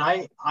Kevin,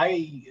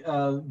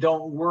 I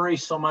don't worry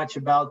so much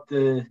about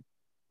the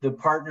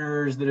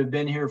partners that have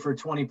been here for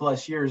 20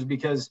 plus years,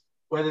 because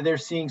whether they're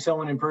seeing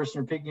someone in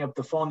person or picking up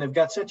the phone, they've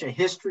got such a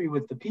history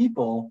with the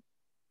people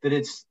that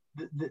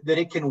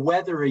it can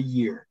weather a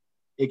year.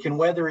 It can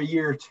weather a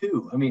year or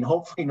two. I mean,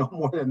 hopefully no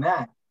more than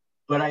that.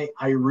 But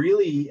I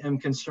really am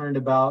concerned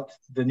about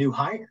the new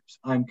hires.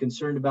 I'm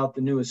concerned about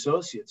the new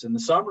associates and the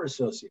summer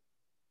associates.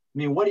 I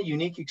mean, what a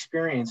unique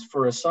experience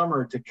for a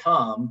summer to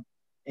come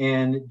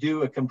and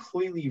do a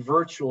completely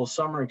virtual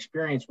summer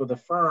experience with a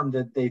firm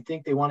that they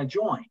think they want to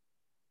join.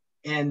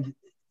 And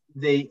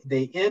they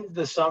end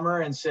the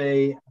summer and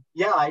say,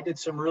 yeah, I did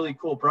some really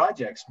cool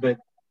projects, but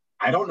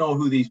I don't know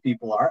who these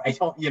people are. I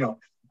don't,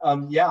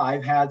 yeah,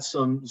 I've had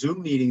some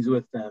Zoom meetings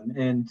with them,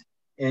 and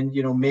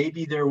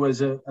maybe there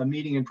was a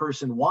meeting in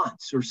person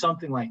once or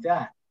something like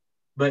that.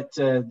 But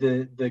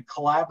the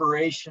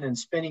collaboration and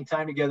spending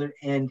time together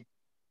and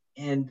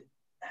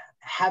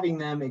having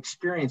them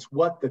experience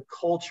what the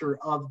culture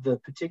of the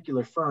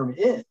particular firm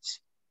is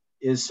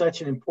is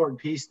such an important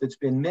piece that's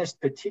been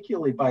missed,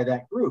 particularly by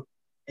that group.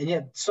 And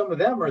yet some of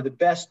them are the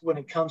best when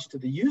it comes to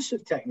the use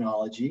of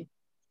technology.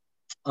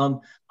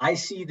 I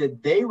see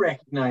that they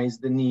recognize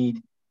the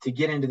need to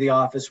get into the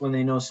office when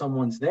they know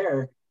someone's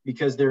there,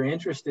 because they're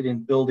interested in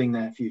building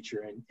that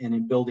future and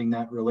in building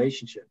that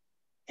relationship.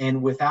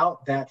 And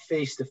without that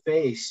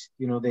face-to-face,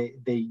 you know,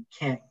 they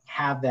can't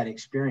have that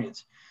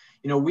experience.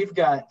 You know, we've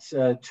got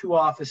 2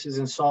 offices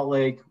in Salt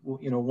Lake,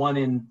 you know, one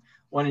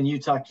in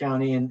Utah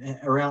County, and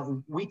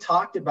around. We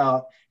talked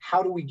about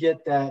how do we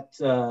get that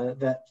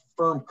that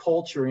firm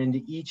culture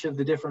into each of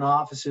the different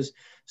offices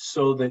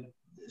so that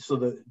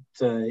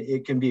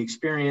it can be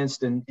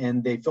experienced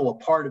and they feel a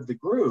part of the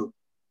group.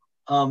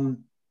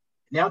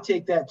 Now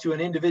take that to an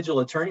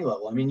individual attorney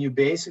level. I mean, you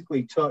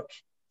basically took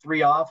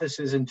 3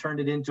 offices and turned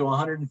it into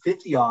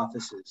 150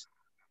 offices,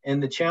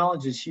 and the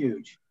challenge is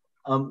huge.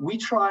 We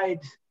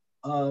tried,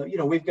 you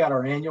know, we've got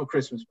our annual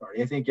Christmas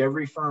party. I think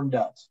every firm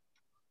does.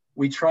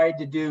 We tried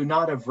to do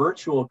not a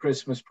virtual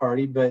Christmas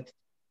party, but,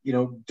 you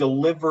know,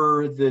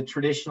 deliver the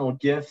traditional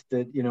gift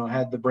that, you know,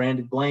 had the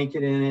branded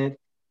blanket in it.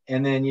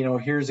 And then, you know,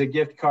 here's a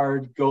gift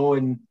card, go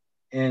and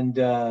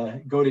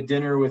go to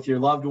dinner with your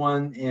loved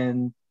one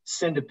and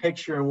send a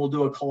picture and we'll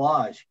do a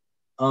collage.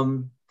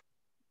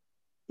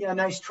 Yeah,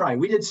 nice try.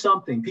 We did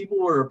something. People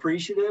were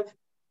appreciative,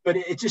 but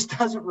it just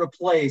doesn't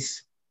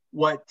replace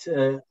what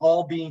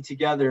all being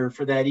together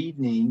for that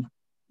evening,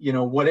 you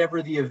know,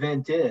 whatever the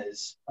event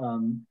is,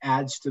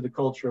 adds to the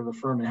culture of a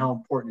firm and how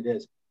important it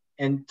is.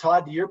 And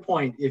Todd, to your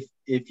point,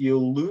 if you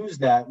lose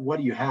that, what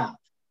do you have?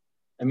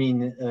 I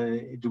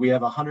mean, do we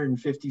have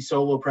 150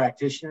 solo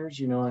practitioners,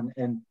 you know,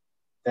 and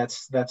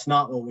that's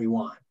not what we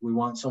want. We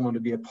want someone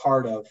to be a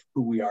part of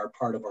who we are,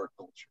 part of our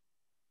culture.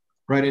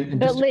 Right. And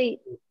but just Lee,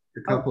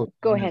 a couple of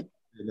go ahead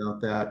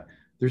about that.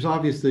 There's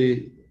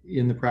obviously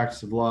in the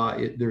practice of law,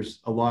 there's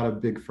a lot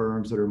of big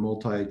firms that are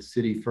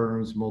multi-city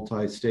firms,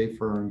 multi-state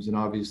firms, and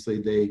obviously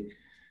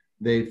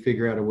they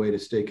figure out a way to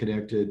stay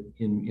connected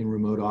in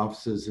remote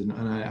offices. And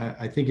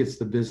I think it's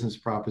the business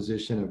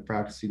proposition of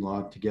practicing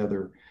law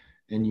together,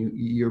 and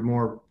you're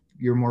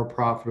more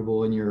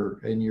profitable and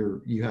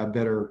you have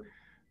better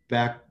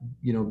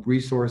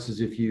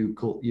resources if you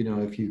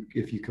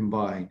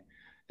combine.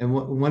 And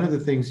one of the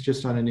things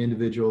just on an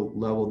individual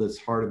level that's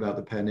hard about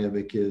the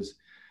pandemic is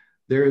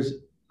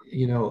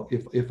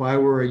if I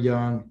were a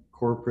young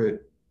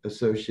corporate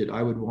associate,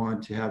 I would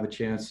want to have a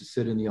chance to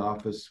sit in the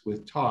office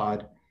with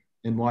Todd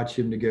and watch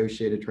him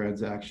negotiate a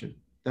transaction.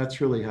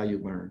 That's really how you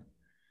learn.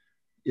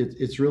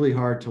 It's really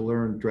hard to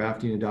learn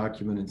drafting a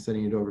document and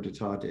sending it over to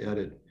Todd to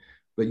edit,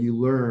 but you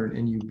learn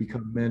and you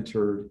become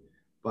mentored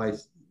by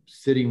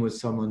sitting with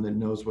someone that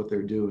knows what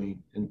they're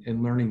doing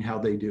and learning how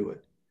they do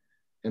it.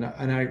 And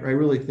I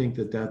really think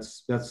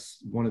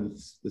that's one of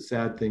the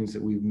sad things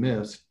that we've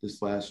missed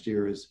this last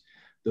year is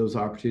those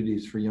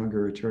opportunities for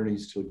younger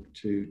attorneys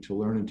to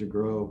learn and to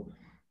grow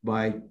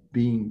by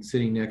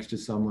sitting next to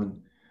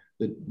someone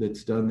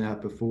that's done that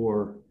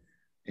before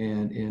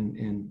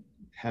and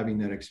having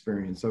that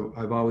experience. So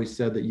I've always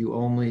said that you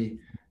only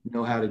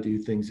know how to do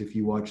things if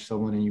you watch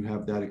someone and you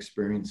have that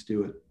experience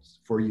do it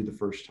for you the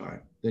first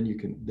time. Then you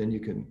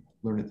can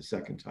learn it the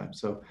second time.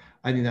 So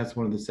I think that's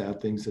one of the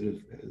sad things that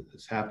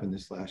has happened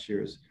this last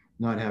year is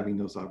not having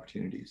those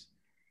opportunities.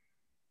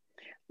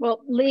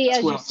 Well, Lee,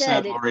 as you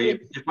said, Lori,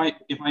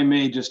 if I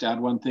may just add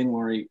one thing,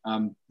 Lori,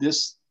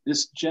 this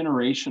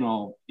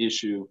generational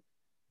issue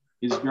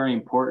is very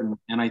important,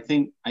 and I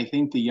think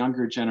the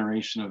younger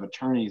generation of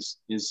attorneys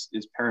is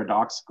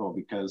paradoxical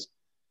because,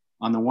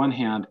 on the one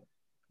hand,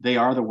 they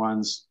are the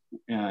ones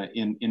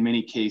in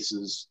many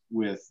cases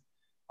with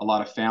a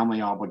lot of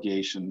family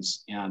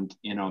obligations, and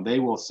they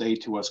will say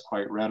to us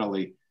quite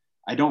readily,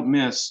 "I don't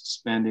miss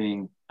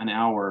spending an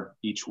hour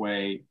each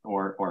way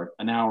or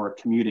an hour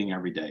commuting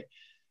every day.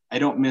 I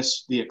don't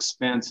miss the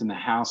expense and the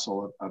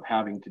hassle of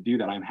having to do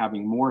that. I'm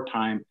having more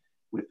time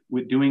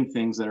with doing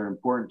things that are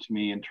important to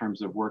me in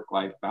terms of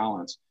work-life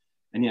balance."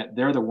 And yet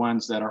they're the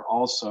ones that are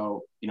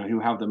also, who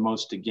have the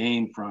most to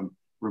gain from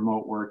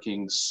remote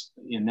workings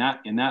in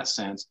that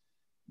sense.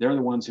 They're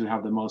the ones who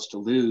have the most to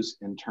lose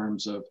in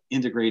terms of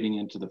integrating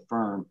into the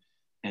firm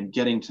and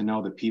getting to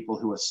know the people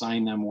who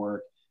assign them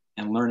work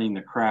and learning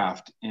the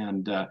craft.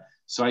 And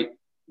so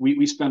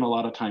we spend a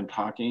lot of time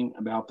talking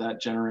about that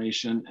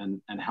generation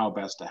and how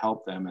best to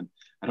help them. And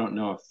I don't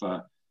know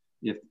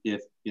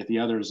if the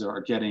others are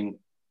getting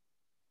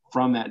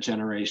from that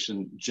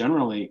generation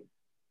generally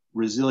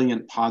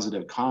resilient,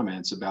 positive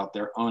comments about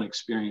their own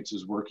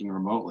experiences working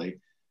remotely.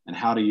 And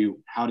how do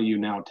you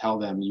now tell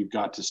them you've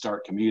got to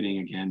start commuting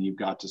again? You've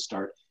got to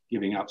start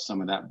giving up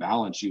some of that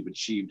balance you've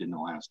achieved in the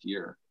last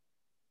year.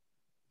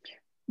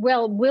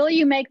 Well, will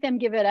you make them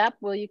give it up?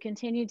 Will you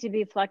continue to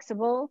be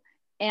flexible?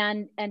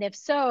 And if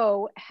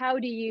so, how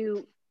do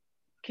you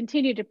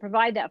continue to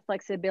provide that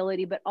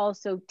flexibility, but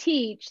also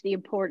teach the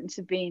importance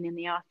of being in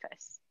the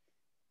office?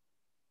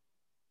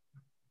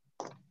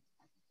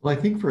 Well, I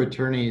think for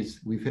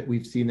attorneys,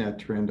 we've seen that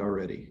trend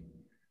already.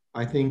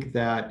 I think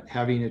that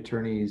having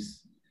attorneys,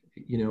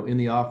 in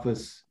the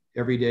office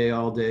every day,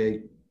 all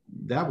day,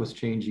 that was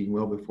changing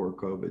well before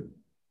COVID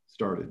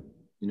started.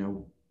 You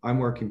know, I'm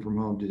working from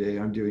home today.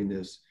 I'm doing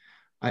this.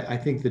 I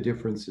think the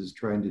difference is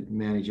trying to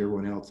manage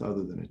everyone else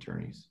other than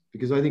attorneys,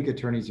 because I think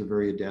attorneys are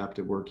very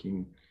adaptive,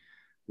 working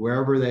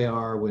wherever they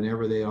are,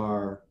 whenever they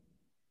are.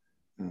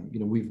 You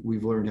know,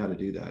 we've learned how to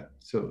do that.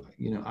 So,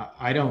 you know,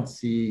 I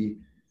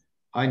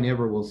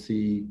never will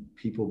see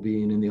people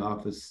being in the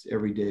office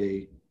every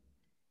day,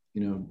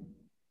 you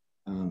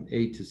know,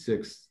 8 to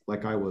 6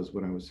 like I was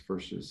when I was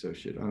first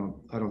associate.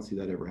 I don't see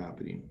that ever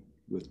happening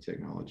with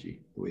technology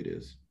the way it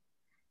is.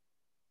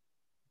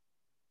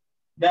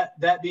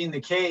 That being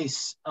the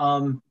case,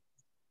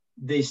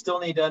 they still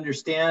need to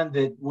understand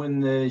that when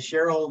the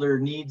shareholder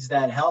needs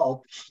that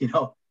help, you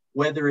know,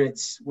 whether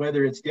it's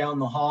down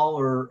the hall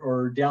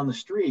or down the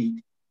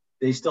street,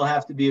 they still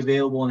have to be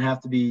available and have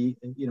to be,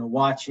 you know,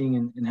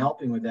 watching and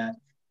helping with that.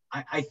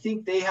 I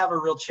think they have a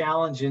real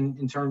challenge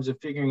in terms of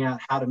figuring out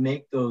how to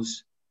make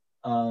those,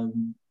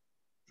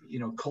 you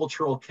know,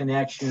 cultural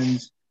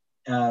connections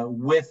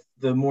with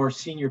the more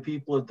senior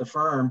people at the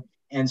firm,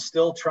 and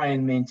still try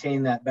and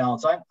maintain that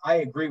balance. I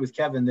agree with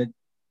Kevin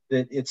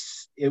that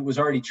it was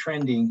already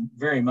trending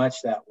very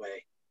much that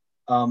way.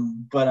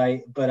 But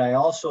I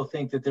also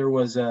think that there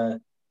was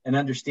an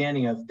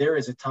understanding of, there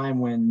is a time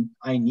when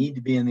I need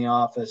to be in the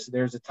office.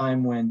 There's a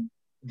time when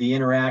the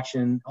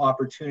interaction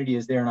opportunity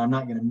is there, and I'm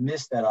not going to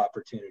miss that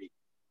opportunity.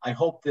 I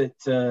hope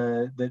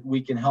that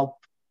we can help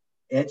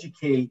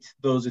educate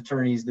those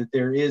attorneys that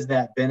there is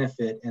that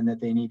benefit and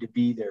that they need to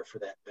be there for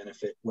that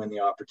benefit when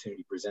the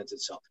opportunity presents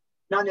itself.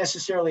 Not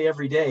necessarily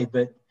every day,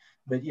 but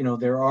you know,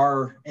 there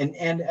are,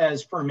 and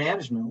as firm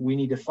management, we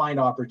need to find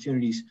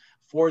opportunities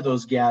for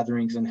those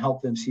gatherings and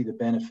help them see the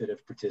benefit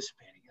of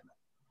participating in them.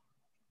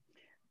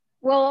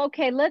 Well,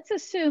 okay, let's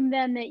assume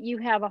then that you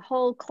have a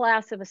whole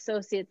class of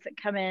associates that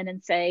come in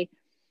and say,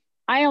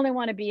 I only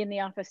want to be in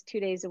the office 2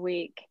 days a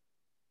week.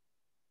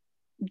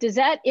 Does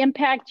that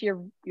impact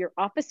your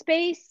office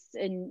space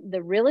and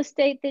the real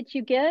estate that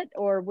you get,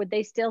 or would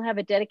they still have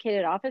a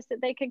dedicated office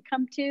that they can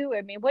come to?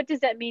 I mean, what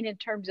does that mean in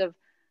terms of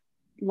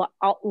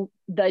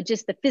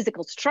just the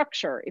physical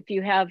structure? If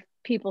you have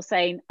people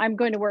saying, I'm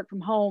going to work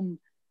from home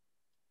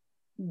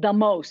the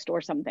most or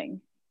something.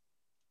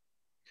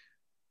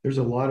 There's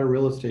a lot of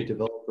real estate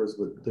developers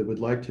that would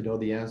like to know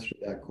the answer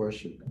to that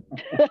question.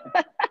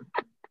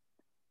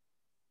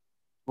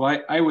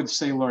 Well, I would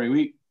say,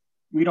 Lori,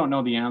 we don't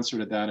know the answer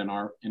to that in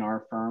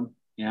our firm.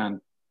 And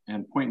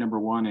point number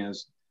one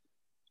is,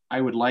 I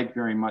would like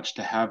very much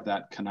to have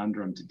that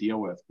conundrum to deal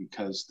with,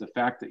 because the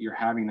fact that you're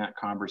having that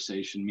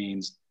conversation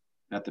means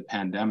that the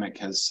pandemic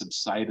has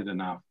subsided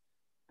enough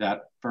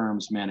that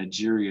firms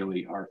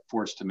managerially are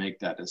forced to make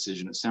that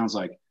decision. It sounds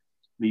like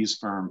Lee's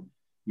firm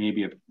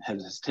maybe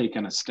has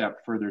taken a step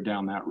further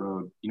down that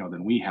road, you know,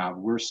 than we have.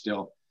 We're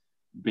still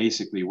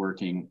basically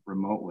working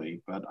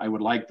remotely, but I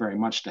would like very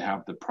much to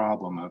have the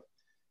problem of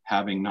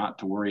having not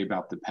to worry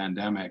about the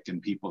pandemic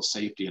and people's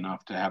safety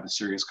enough to have a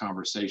serious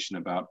conversation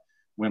about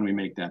when we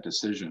make that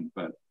decision.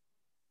 But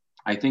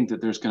I think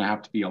that there's going to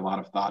have to be a lot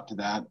of thought to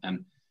that.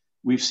 And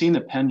we've seen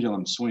the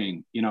pendulum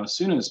swing. You know, as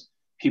soon as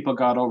people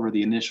got over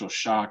the initial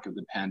shock of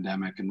the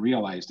pandemic and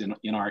realized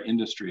in our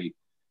industry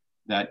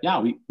that, yeah,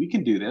 we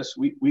can do this.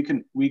 We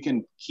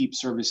can keep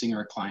servicing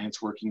our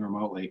clients working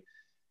remotely.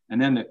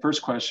 And then the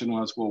first question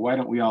was, well, why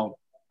don't we all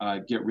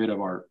get rid of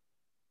our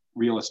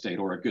real estate,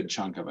 or a good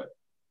chunk of it?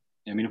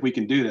 I mean, if we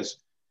can do this,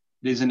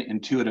 it isn't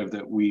intuitive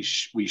that we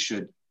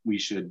should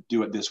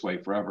do it this way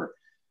forever.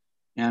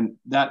 And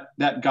that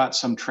got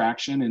some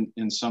traction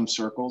in some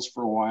circles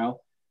for a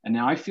while. And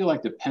now I feel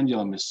like the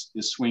pendulum is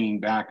swinging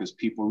back as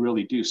people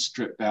really do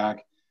strip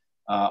back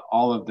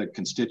all of the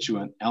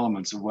constituent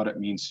elements of what it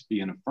means to be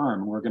in a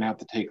firm. And we're going to have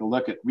to take a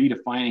look at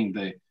redefining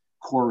the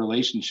core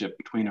relationship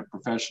between a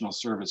professional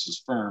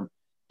services firm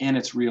and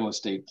its real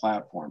estate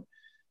platform.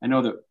 I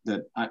know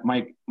that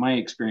my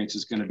experience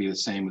is going to be the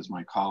same as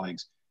my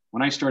colleagues.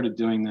 When I started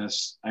doing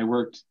this, I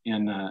worked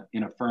in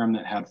a firm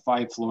that had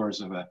 5 floors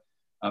of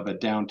a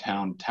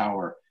downtown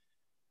tower.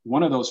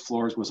 One of those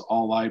floors was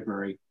all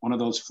library. One of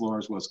those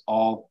floors was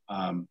all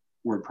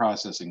word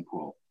processing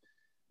pool.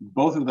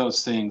 Both of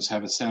those things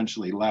have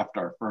essentially left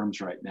our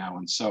firms right now.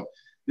 And so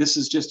this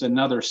is just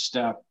another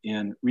step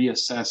in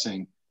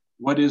reassessing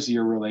what is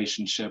your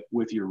relationship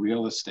with your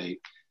real estate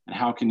and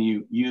how can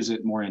you use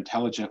it more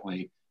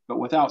intelligently, but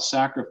without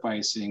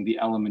sacrificing the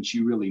elements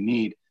you really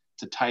need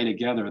to tie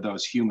together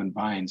those human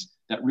binds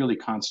that really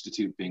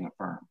constitute being a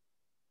firm.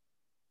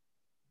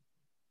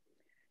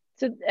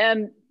 So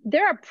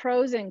there are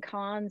pros and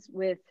cons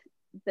with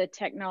the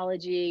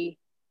technology.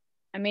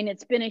 I mean,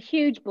 it's been a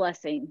huge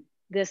blessing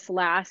this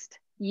last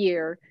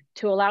year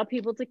to allow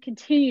people to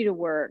continue to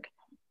work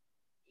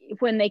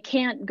when they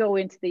can't go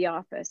into the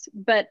office.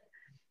 But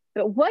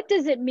what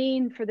does it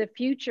mean for the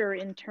future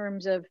in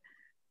terms of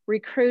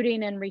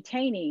recruiting and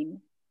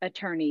retaining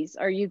attorneys?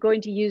 Are you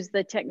going to use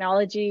the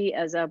technology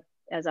as a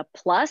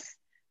plus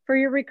for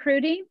your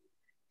recruiting,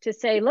 to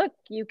say, look,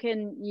 you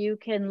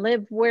can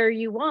live where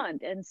you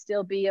want and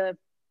still be a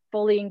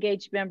fully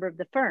engaged member of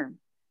the firm?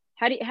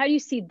 How do you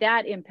see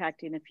that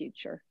impacting the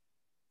future?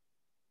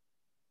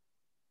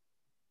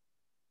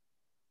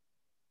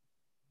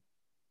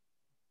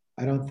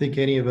 I don't think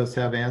any of us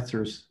have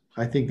answers.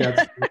 I think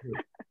that's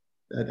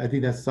I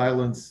think that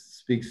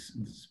silence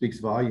speaks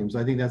volumes.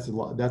 I think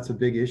that's a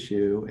big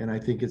issue, and I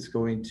think it's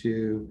going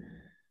to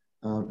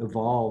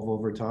evolve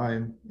over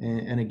time.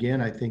 And again,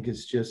 I think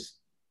it's just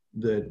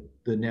the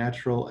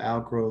natural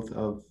outgrowth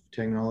of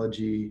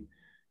technology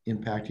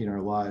impacting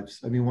our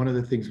lives. I mean, one of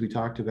the things we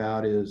talked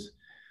about is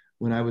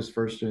when I was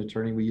first an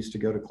attorney, we used to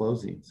go to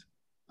closings.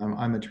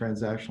 I'm a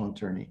transactional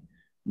attorney.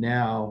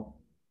 Now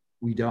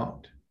we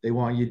don't. They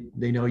want you,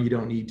 they know you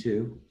don't need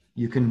to.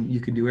 You can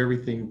do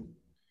everything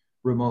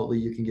remotely.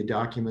 You can get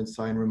documents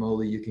signed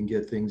remotely. You can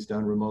get things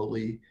done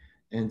remotely.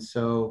 And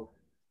so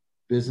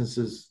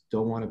businesses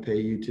don't want to pay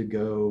you to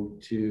go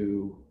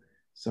to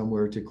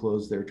somewhere to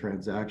close their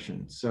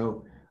transaction.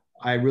 So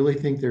I really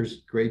think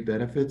there's great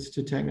benefits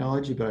to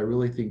technology, but I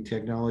really think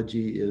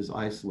technology is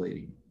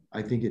isolating.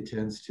 I think it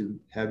tends to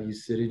have you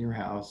sit in your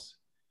house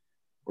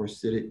or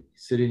sit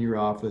in your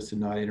office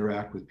and not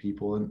interact with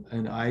people.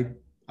 And I'm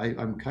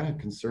kind of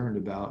concerned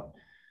about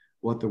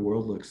what the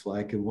world looks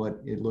like and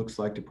what it looks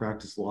like to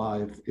practice law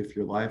if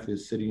your life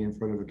is sitting in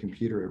front of a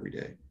computer every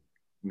day.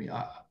 I mean,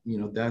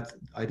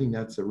 I think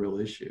that's a real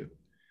issue.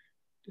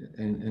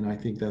 And I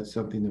think that's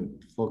something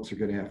that folks are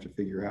going to have to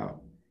figure out.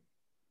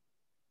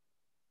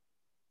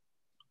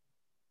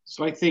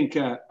 So I think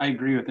I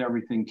agree with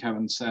everything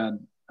Kevin said.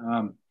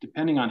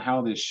 Depending on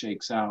how this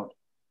shakes out,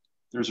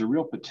 there's a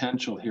real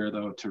potential here,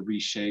 though, to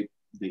reshape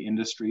the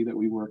industry that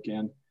we work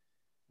in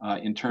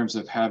terms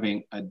of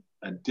having a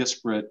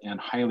disparate and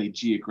highly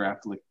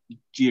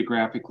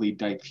geographically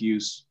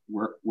diffuse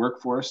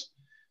workforce.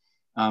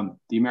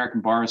 The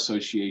American Bar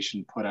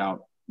Association put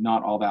out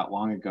not all that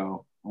long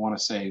ago, I want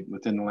to say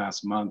within the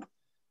last month,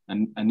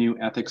 a new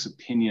ethics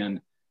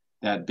opinion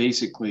that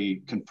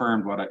basically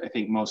confirmed what I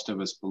think most of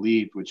us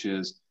believed, which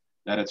is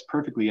that it's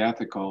perfectly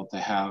ethical to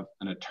have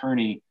an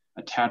attorney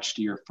attached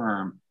to your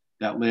firm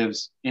that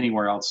lives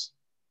anywhere else,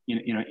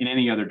 in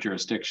any other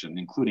jurisdiction,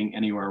 including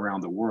anywhere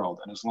around the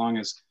world. And as long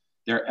as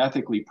they're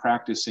ethically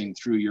practicing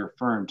through your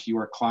firm to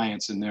your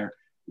clients and they're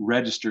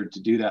registered to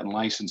do that and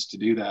licensed to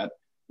do that,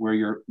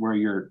 where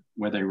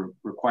they're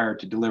required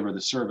to deliver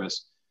the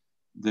service,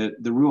 the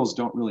rules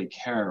don't really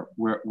care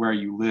where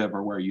you live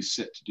or where you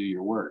sit to do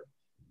your work.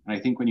 And I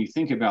think when you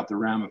think about the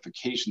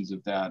ramifications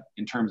of that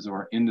in terms of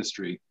our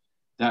industry,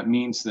 that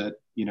means that,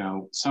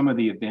 some of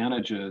the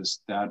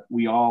advantages that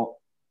we all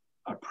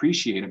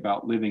appreciate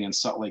about living in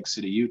Salt Lake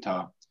City,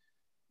 Utah,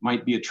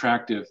 might be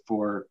attractive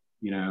for,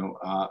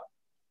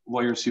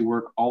 lawyers who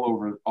work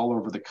all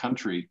over the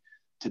country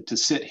to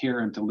sit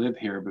here and to live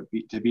here, but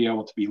to be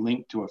able to be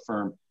linked to a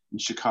firm in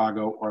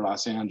Chicago or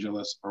Los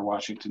Angeles or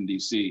Washington,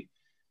 D.C.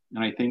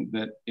 And I think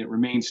that it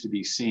remains to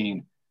be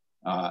seen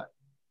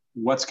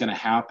what's going to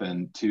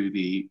happen to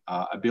the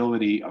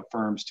ability of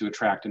firms to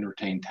attract and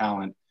retain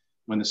talent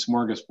when the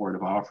smorgasbord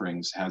of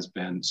offerings has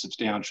been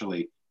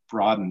substantially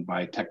broadened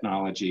by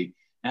technology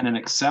and an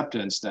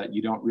acceptance that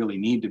you don't really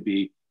need to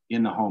be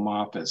in the home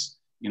office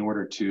in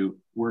order to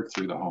work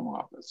through the home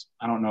office.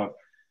 I don't know if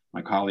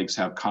my colleagues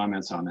have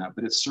comments on that,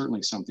 but it's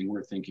certainly something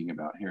we're thinking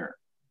about here.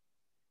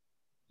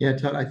 Yeah,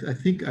 Todd, I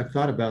think I've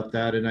thought about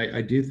that, and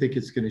I do think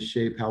it's going to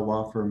shape how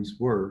law firms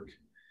work.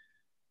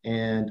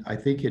 And I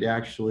think it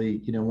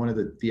actually, one of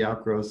the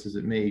outgrowths is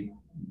it may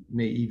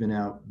even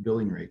out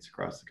billing rates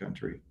across the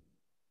country.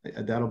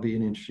 That'll be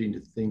an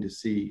interesting thing to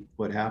see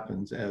what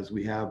happens as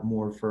we have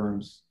more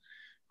firms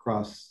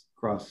cross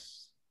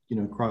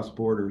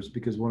borders,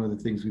 because one of the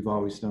things we've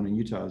always known in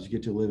Utah is you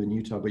get to live in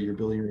Utah, but your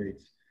billing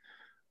rate's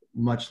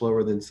much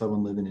lower than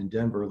someone living in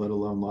Denver, let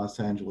alone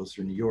Los Angeles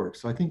or New York.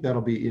 So I think that'll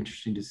be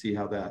interesting to see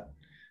how that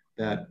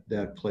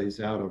plays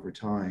out over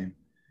time.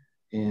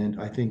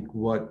 And I think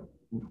what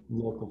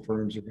local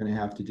firms are going to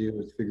have to do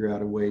is figure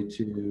out a way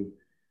to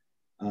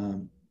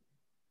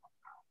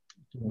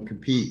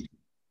compete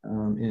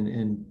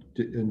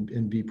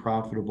and be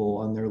profitable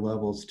on their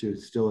levels to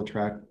still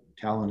attract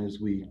talent as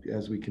we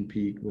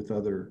compete with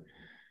other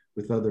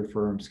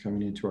firms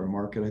coming into our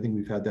market. I think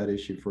we've had that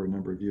issue for a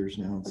number of years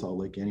now in Salt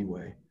Lake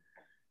anyway,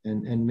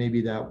 and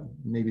maybe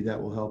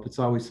that will help. It's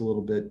always a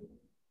little bit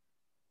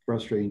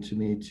frustrating to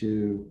me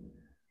to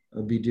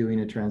be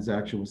doing a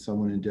transaction with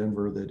someone in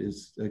Denver that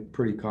is a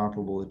pretty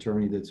comparable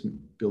attorney that's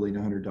billing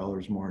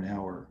 $100 more an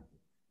hour,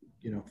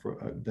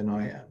 than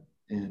I am,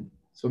 and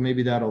so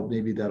maybe that'll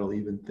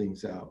even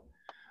things out.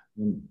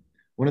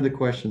 One of the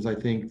questions I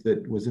think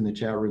that was in the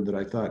chat room that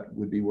I thought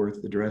would be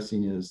worth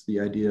addressing is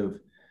the idea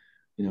of,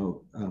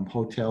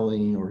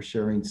 hoteling or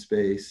sharing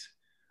space.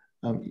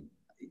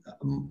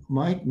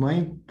 My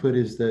input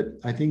is that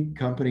I think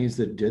companies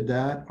that did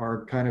that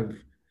are kind of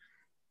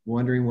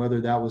wondering whether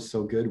that was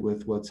so good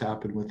with what's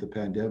happened with the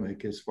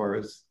pandemic, as far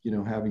as,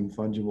 having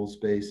fungible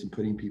space and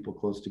putting people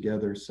close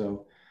together.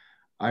 So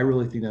I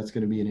really think that's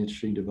going to be an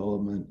interesting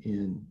development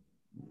in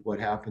what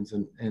happens.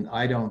 And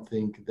I don't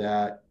think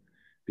that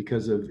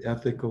because of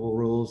ethical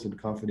rules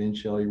and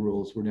confidentiality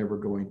rules, we're never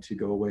going to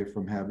go away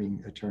from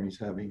having attorneys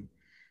having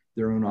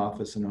their own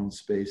office and own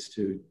space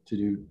to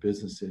do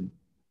business in.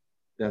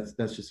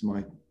 That's just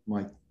my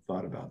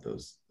thought about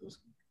those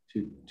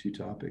two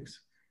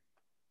topics.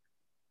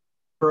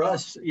 For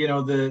us, you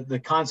know, the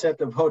concept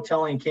of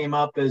hoteling came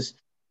up as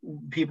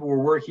people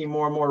were working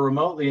more and more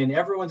remotely, and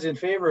everyone's in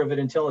favor of it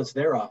until it's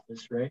their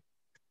office, right?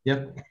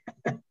 Yep.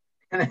 And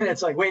then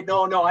it's like, wait,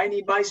 no, I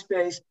need my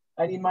space.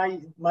 I need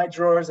my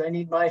drawers. I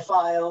need my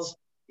files,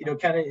 you know,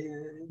 kind of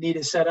need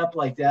it set up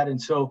like that. And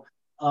so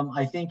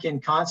I think in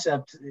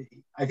concept,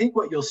 I think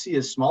what you'll see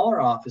is smaller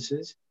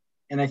offices.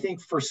 And I think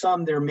for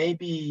some, there may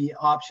be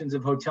options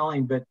of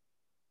hoteling, but,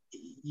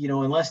 you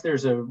know, unless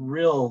there's a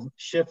real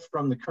shift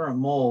from the current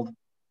mold,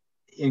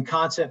 in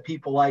concept,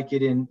 people like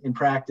it. In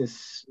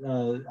practice,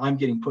 I'm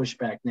getting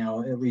pushback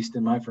now, at least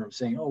in my firm,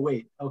 saying, oh,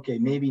 wait, okay,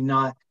 maybe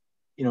not,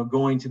 you know,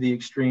 going to the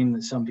extreme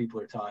that some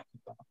people are talking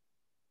about.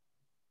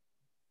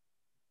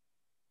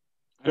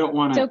 I don't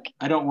want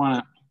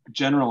to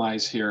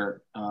generalize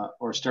here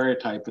or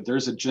stereotype, but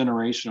there's a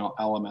generational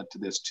element to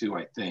this too,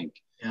 I think.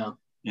 Yeah.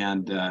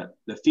 And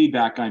the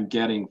feedback I'm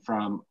getting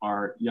from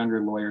our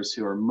younger lawyers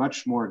who are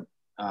much more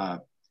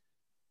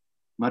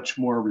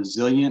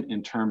resilient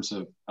in terms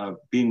of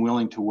being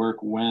willing to work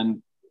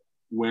when,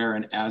 where,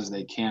 and as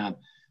they can,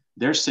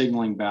 they're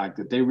signaling back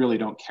that they really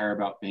don't care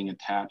about being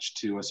attached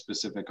to a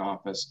specific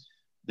office.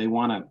 They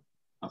want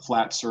a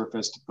flat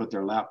surface to put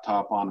their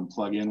laptop on and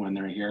plug in when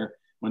they're here.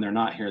 When they're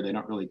not here, they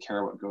don't really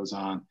care what goes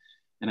on.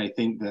 And I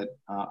think that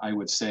I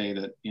would say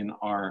that in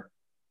our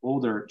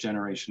older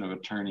generation of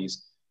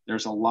attorneys,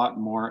 there's a lot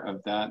more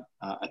of that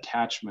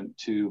attachment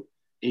to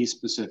a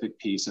specific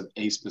piece of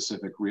a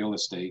specific real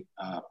estate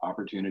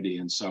opportunity.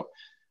 And so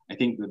I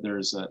think that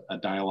there's a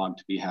dialogue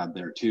to be had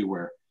there too,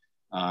 where,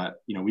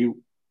 you know,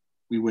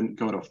 we wouldn't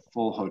go to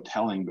full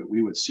hoteling, but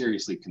we would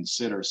seriously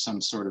consider some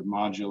sort of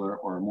modular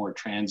or more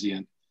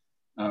transient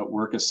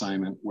work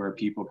assignment where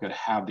people could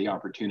have the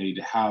opportunity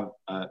to have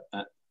a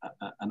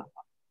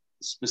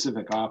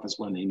specific office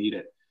when they need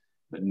it,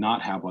 but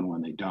not have one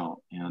when they don't.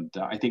 And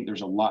I think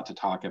there's a lot to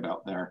talk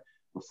about there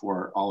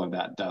before all of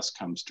that dust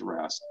comes to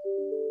rest.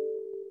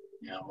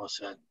 Yeah, well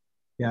said.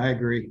 Yeah, I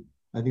agree.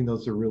 I think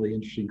those are really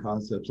interesting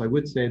concepts. I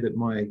would say that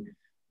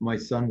my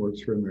son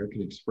works for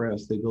American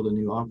Express. They built a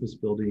new office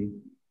building.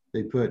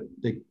 They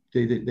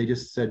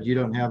just said, you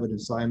don't have an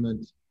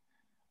assignment.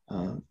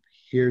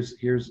 Here's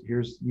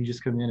you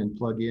just come in and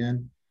plug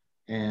in,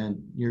 and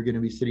you're going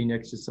to be sitting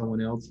next to someone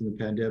else. And the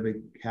pandemic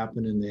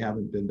happened, and they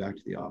haven't been back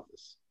to the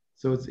office.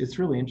 So it's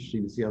really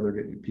interesting to see how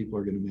people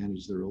are going to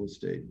manage their real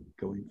estate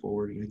going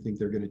forward. And I think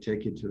they're going to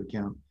take into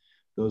account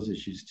those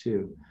issues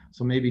too.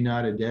 So maybe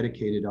not a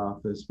dedicated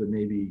office, but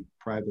maybe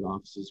private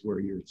offices where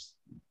you're,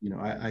 you know,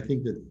 I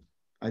think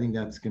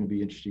that's going to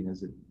be interesting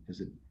as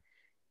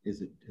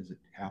it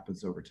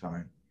happens over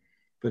time.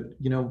 But,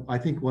 you know, I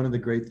think one of the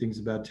great things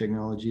about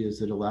technology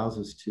is it allows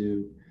us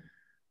to,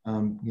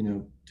 you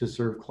know, to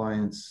serve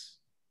clients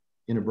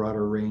in a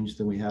broader range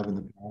than we have in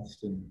the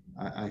past. And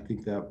I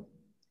think that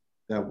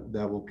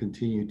will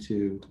continue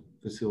to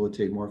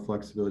facilitate more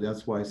flexibility.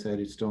 That's why I said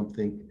I just don't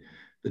think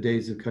the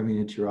days of coming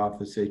into your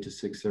office 8 to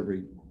 6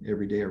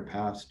 every day are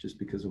past, just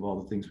because of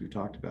all the things we've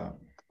talked about.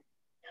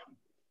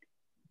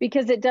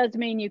 Because it does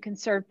mean you can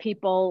serve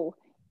people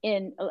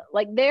in,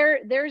 like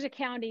there's a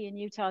county in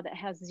Utah that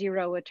has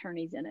 0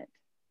 attorneys in it.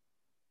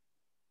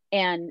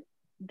 And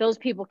those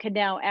people can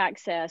now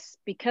access,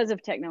 because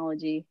of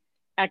technology,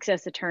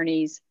 access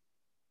attorneys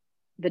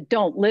that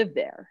don't live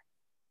there.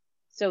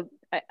 So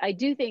I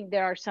do think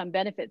there are some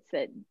benefits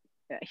that,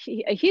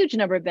 a huge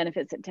number of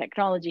benefits that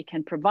technology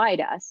can provide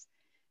us.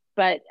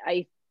 But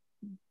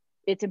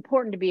it's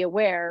important to be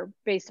aware,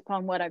 based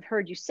upon what I've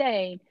heard you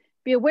say,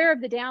 be aware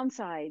of the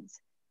downsides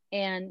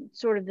and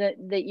sort of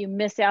that you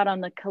miss out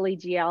on the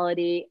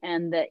collegiality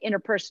and the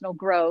interpersonal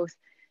growth,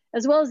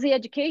 as well as the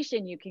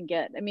education you can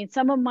get. I mean,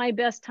 some of my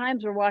best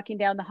times were walking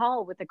down the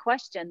hall with a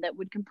question that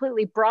would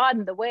completely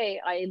broaden the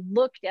way I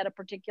looked at a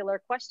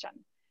particular question.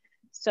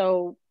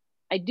 So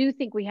I do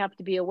think we have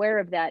to be aware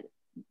of that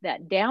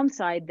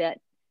downside, that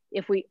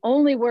if we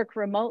only work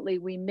remotely,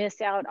 we miss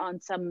out on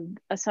some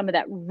of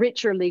that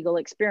richer legal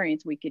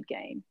experience we could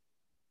gain.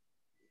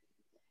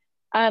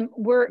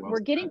 We're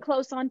getting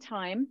close on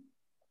time.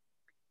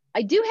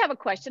 I do have a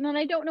question, and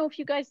I don't know if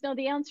you guys know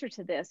the answer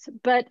to this,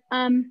 but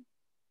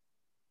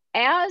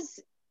as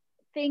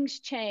things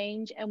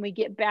change and we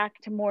get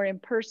back to more in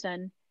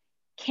person,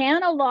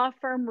 can a law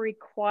firm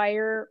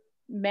require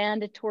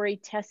mandatory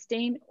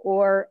testing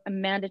or a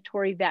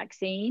mandatory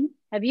vaccine?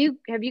 Have you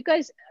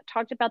guys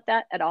talked about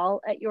that at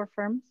all at your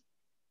firms?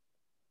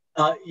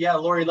 Yeah,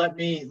 Lori, let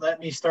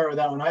me start with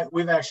that one.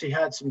 We've actually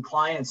had some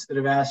clients that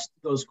have asked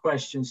those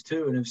questions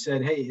too, and have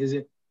said, hey,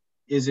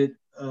 is it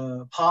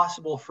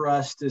possible for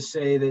us to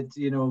say that,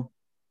 you know,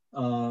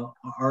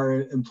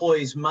 our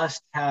employees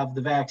must have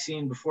the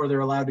vaccine before they're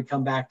allowed to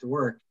come back to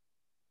work?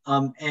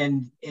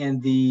 And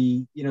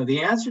the, you know,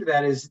 the answer to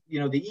that is,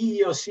 you know, the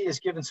EEOC has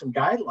given some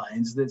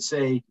guidelines that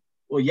say,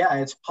 Well, yeah,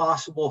 it's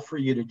possible for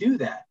you to do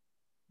that.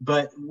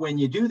 But when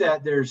you do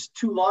that, there's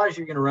two laws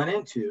you're going to run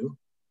into.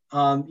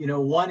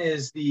 One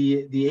is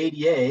the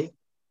ADA,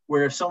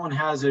 where if someone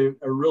has a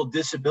real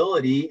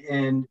disability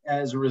and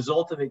as a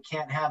result of it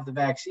can't have the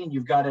vaccine,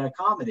 you've got to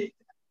accommodate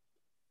that.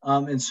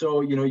 And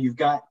so, you've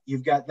got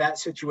that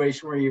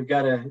situation where you've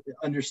got to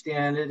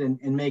understand it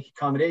and make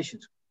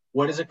accommodations.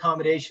 What does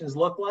accommodations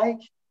look like?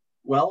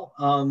 Well,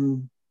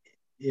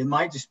 it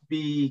might just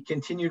be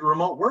continued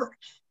remote work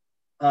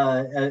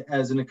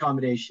as an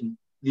accommodation.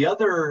 The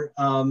other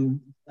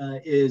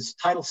is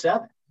Title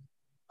VII.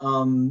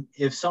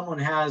 If someone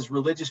has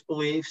religious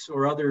beliefs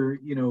or other,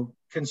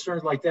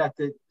 concerns like that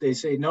they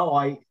say,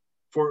 no,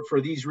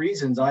 for these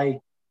reasons, I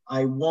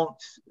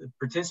won't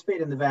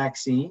participate in the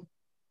vaccine,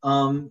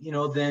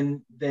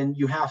 then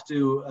you have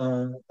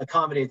to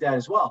accommodate that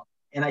as well.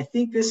 And I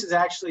think this is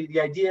actually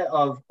the idea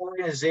of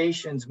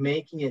organizations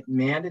making it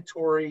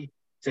mandatory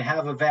to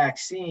have a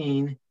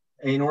vaccine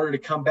in order to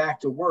come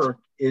back to work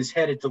is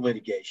headed to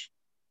litigation.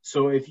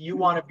 So if you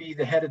want to be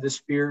the head of the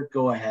spear,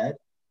 go ahead.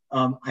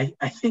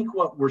 I think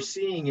what we're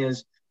seeing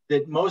is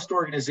that most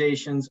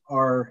organizations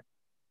are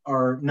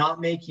not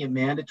making it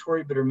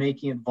mandatory, but are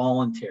making it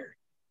voluntary.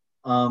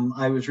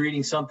 I was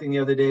reading something the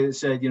other day that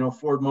said,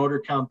 Ford Motor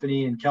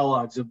Company and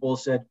Kellogg's have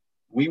both said,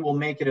 we will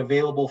make it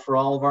available for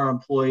all of our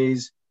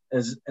employees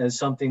as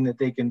something that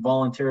they can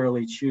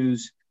voluntarily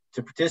choose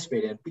to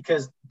participate in,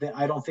 because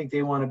I don't think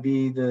they want to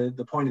be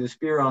the point of the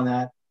spear on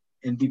that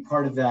and be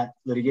part of that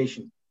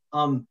litigation.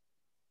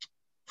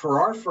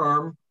 For our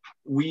firm,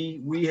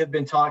 we have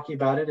been talking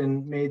about it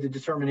and made the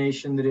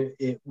determination that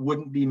it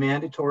wouldn't be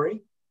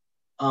mandatory,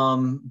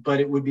 but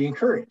it would be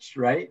encouraged,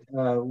 right?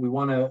 We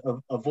want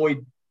to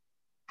avoid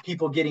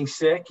people getting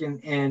sick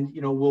and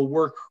we'll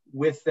work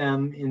with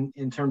them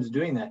in terms of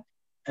doing that.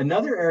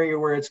 Another area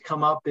where it's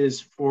come up is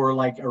for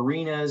like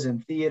arenas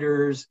and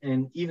theaters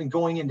and even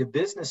going into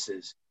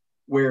businesses,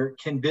 where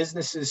can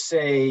businesses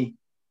say,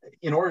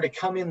 in order to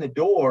come in the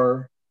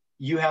door,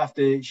 you have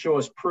to show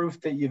us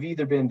proof that you've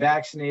either been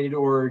vaccinated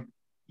or,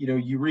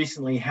 you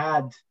recently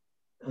had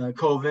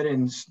COVID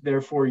and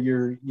therefore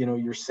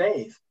you're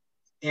safe.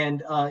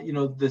 And,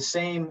 the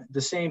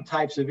same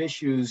types of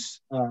issues,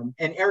 and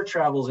air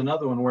travel is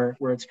another one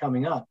where it's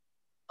coming up.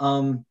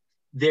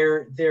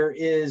 There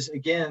is,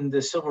 again,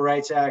 the Civil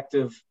Rights Act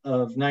of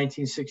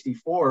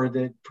 1964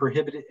 that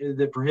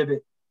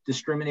prohibit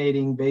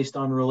discriminating based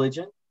on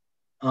religion.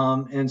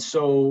 And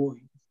so,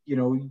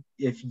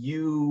 if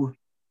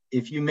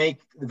you make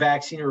the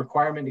vaccine a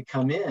requirement to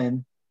come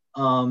in,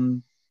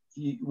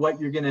 what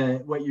you're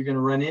gonna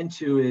run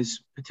into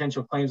is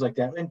potential claims like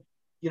that. And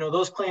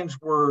those claims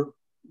were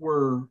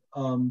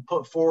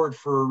put forward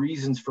for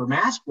reasons for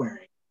mask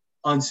wearing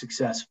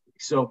unsuccessfully.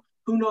 So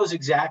who knows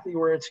exactly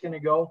where it's going to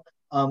go?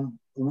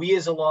 We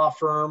as a law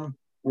firm,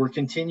 we're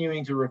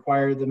continuing to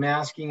require the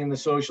masking and the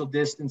social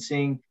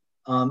distancing,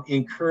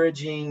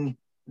 encouraging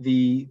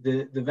the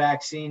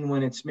vaccine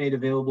when it's made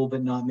available,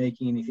 but not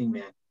making anything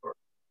mandatory.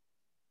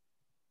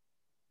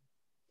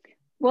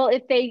 Well,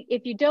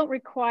 if you don't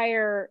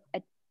require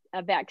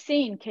a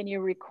vaccine, can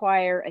you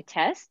require a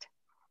test?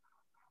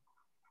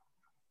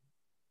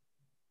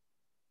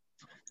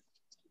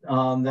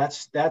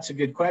 That's a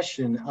good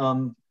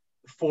question.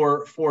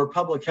 For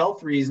public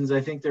health reasons,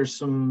 I think there's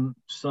some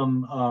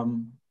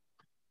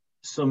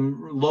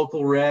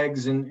local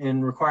regs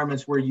and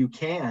requirements where you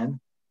can,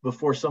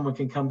 before someone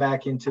can come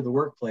back into the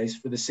workplace,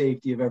 for the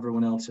safety of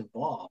everyone else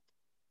involved.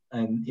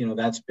 And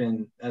that's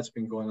been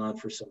going on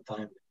for some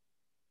time.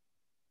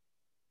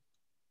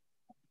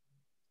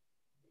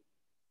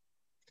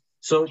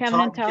 So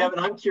Kevin,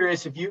 I'm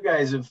curious if you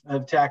guys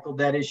have tackled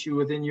that issue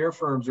within your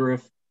firms, or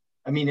if,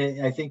 I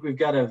think we've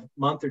got a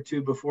month or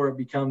two before it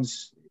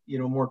becomes,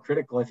 more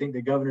critical. I think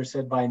the governor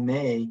said by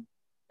May,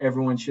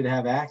 everyone should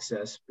have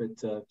access,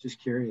 but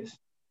just curious.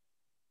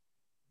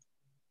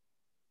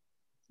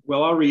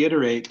 Well, I'll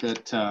reiterate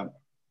that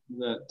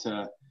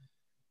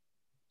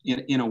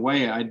in a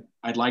way,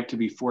 I'd like to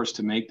be forced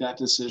to make that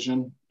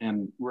decision,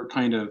 and we're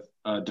kind of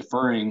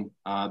deferring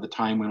the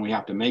time when we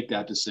have to make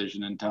that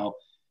decision until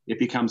it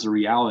becomes a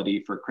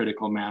reality for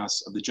critical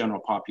mass of the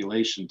general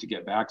population to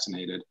get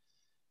vaccinated.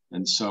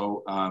 And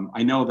so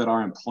I know that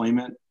our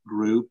employment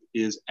group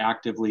is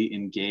actively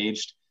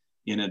engaged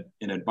in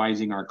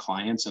advising our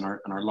clients, and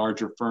our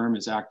larger firm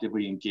is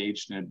actively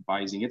engaged in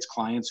advising its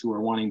clients who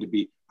are wanting to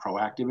be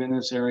proactive in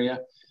this area.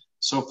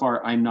 So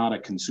far, I'm not a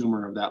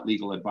consumer of that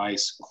legal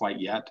advice quite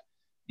yet,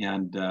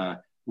 and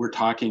we're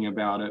talking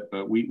about it,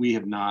 but we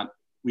have not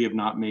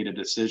made a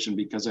decision,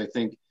 because I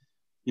think,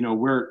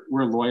 we're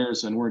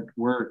lawyers and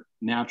we're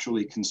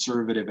naturally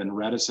conservative and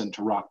reticent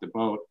to rock the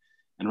boat.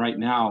 And right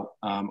now,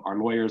 our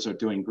lawyers are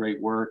doing great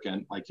work,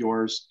 and like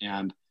yours,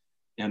 and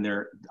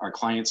our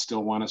clients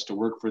still want us to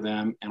work for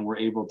them, and we're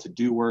able to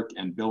do work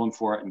and bill them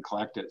for it and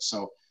collect it.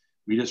 So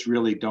we just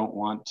really don't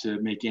want to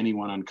make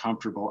anyone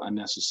uncomfortable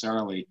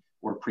unnecessarily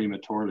or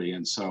prematurely.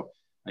 And so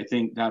I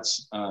think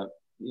that's,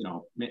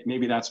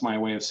 maybe that's my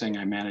way of saying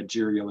I'm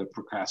managerially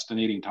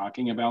procrastinating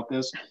talking about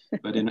this,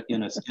 but in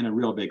a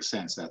real big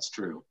sense, that's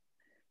true.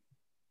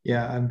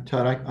 Yeah,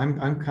 Todd.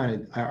 I'm kind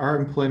of, our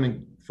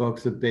employment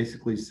folks have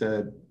basically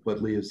said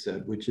what Leah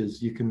said, which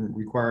is you can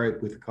require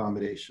it with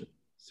accommodation.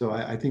 So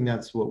I think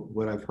that's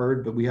what I've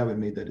heard, but we haven't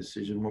made that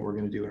decision what we're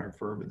going to do in our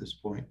firm at this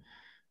point.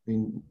 I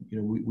mean,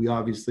 we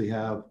obviously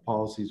have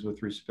policies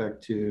with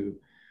respect to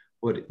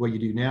what you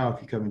do now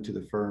if you come into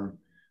the firm,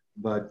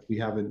 but we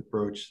haven't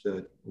broached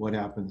the what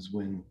happens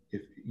when,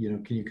 if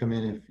can you come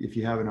in if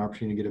you have an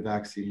opportunity to get a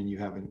vaccine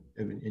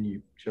and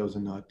you've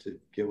chosen not to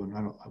get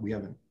one. We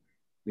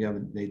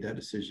haven't made that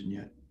decision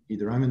yet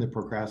either. I'm in the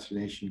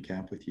procrastination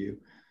camp with you.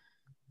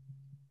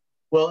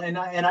 Well, and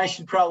I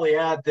should probably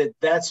add that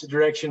that's the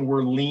direction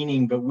we're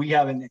leaning, but we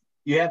haven't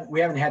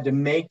had to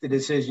make the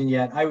decision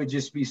yet. I would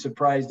just be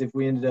surprised if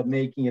we ended up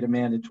making it a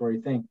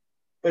mandatory thing.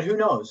 But who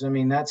knows? I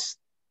mean, that's,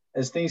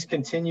 as things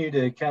continue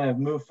to kind of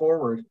move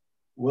forward,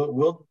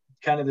 we'll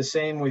kind of the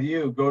same with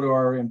you, go to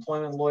our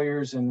employment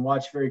lawyers and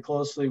watch very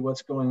closely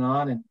what's going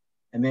on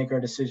and make our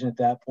decision at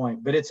that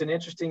point. But it's an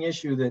interesting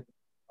issue that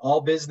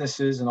all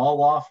businesses and all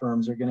law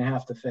firms are going to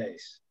have to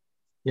face.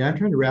 Yeah, I'm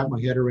trying to wrap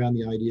my head around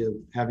the idea of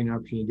having an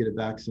opportunity to get a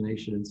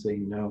vaccination and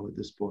saying no at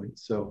this point.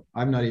 So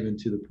I'm not even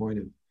to the point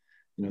of,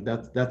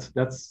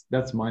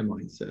 that's my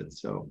mindset.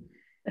 So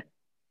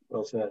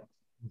well said.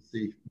 Let's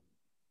see.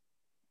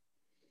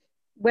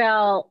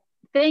 Well,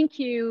 thank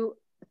you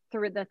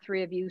through the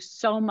three of you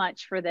so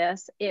much for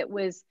this. It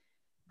was,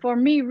 for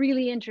me,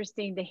 really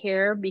interesting to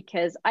hear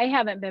because I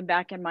haven't been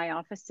back in my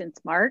office since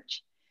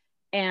March,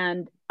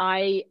 and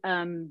I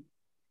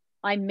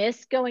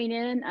miss going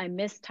in. I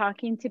miss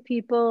talking to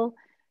people.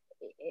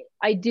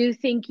 I do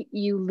think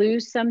you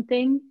lose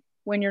something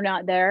when you're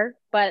not there,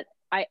 but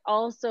I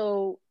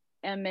also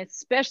am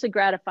especially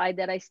gratified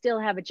that I still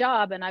have a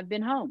job and I've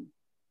been home.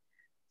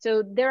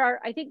 So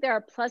I think there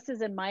are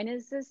pluses and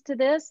minuses to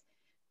this,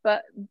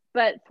 but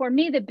for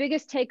me, the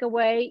biggest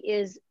takeaway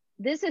is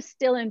this is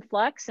still in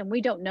flux and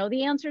we don't know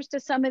the answers to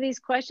some of these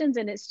questions,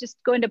 and it's just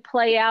going to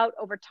play out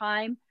over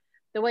time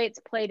the way it's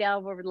played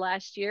out over the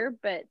last year.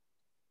 But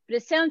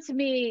it sounds to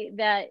me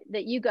that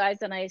you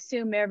guys, and I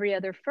assume every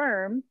other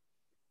firm,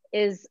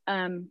 is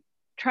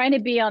trying to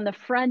be on the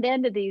front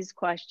end of these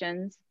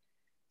questions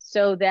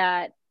so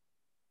that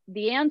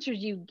the answers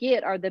you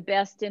get are the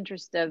best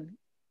interest of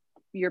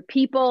your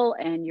people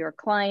and your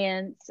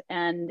clients,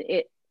 and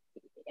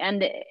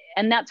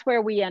that's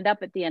where we end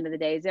up at the end of the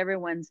day, is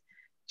everyone's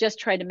just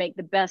trying to make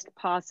the best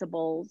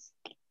possible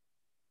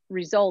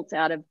results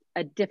out of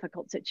a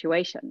difficult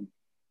situation.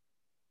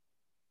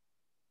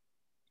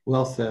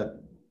 Well said.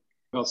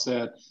 Well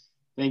said.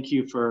 Thank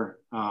you for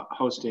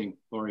hosting,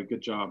 Lori.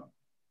 Good job.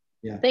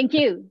 Yeah. Thank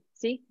you.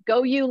 See,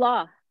 go you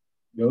law.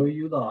 Go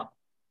you law.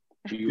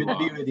 Good to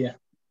be with you.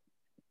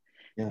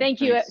 Yeah,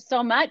 thank you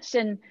so much.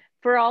 And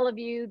for all of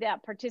you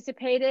that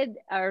participated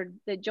or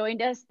that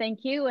joined us,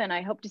 thank you. And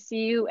I hope to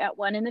see you at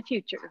one in the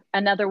future,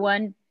 another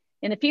one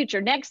in the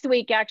future. Next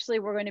week, actually,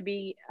 we're going to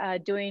be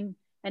doing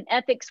an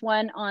ethics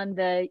one on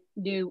the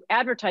new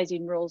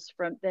advertising rules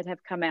that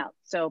have come out.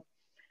 So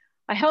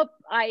I hope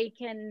I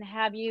can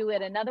have you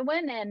at another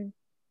one. And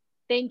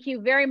thank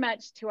you very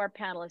much to our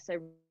panelists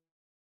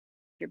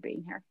for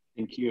being here.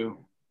 Thank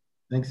you.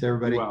 Thanks,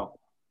 everybody. Well.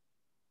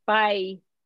 Bye.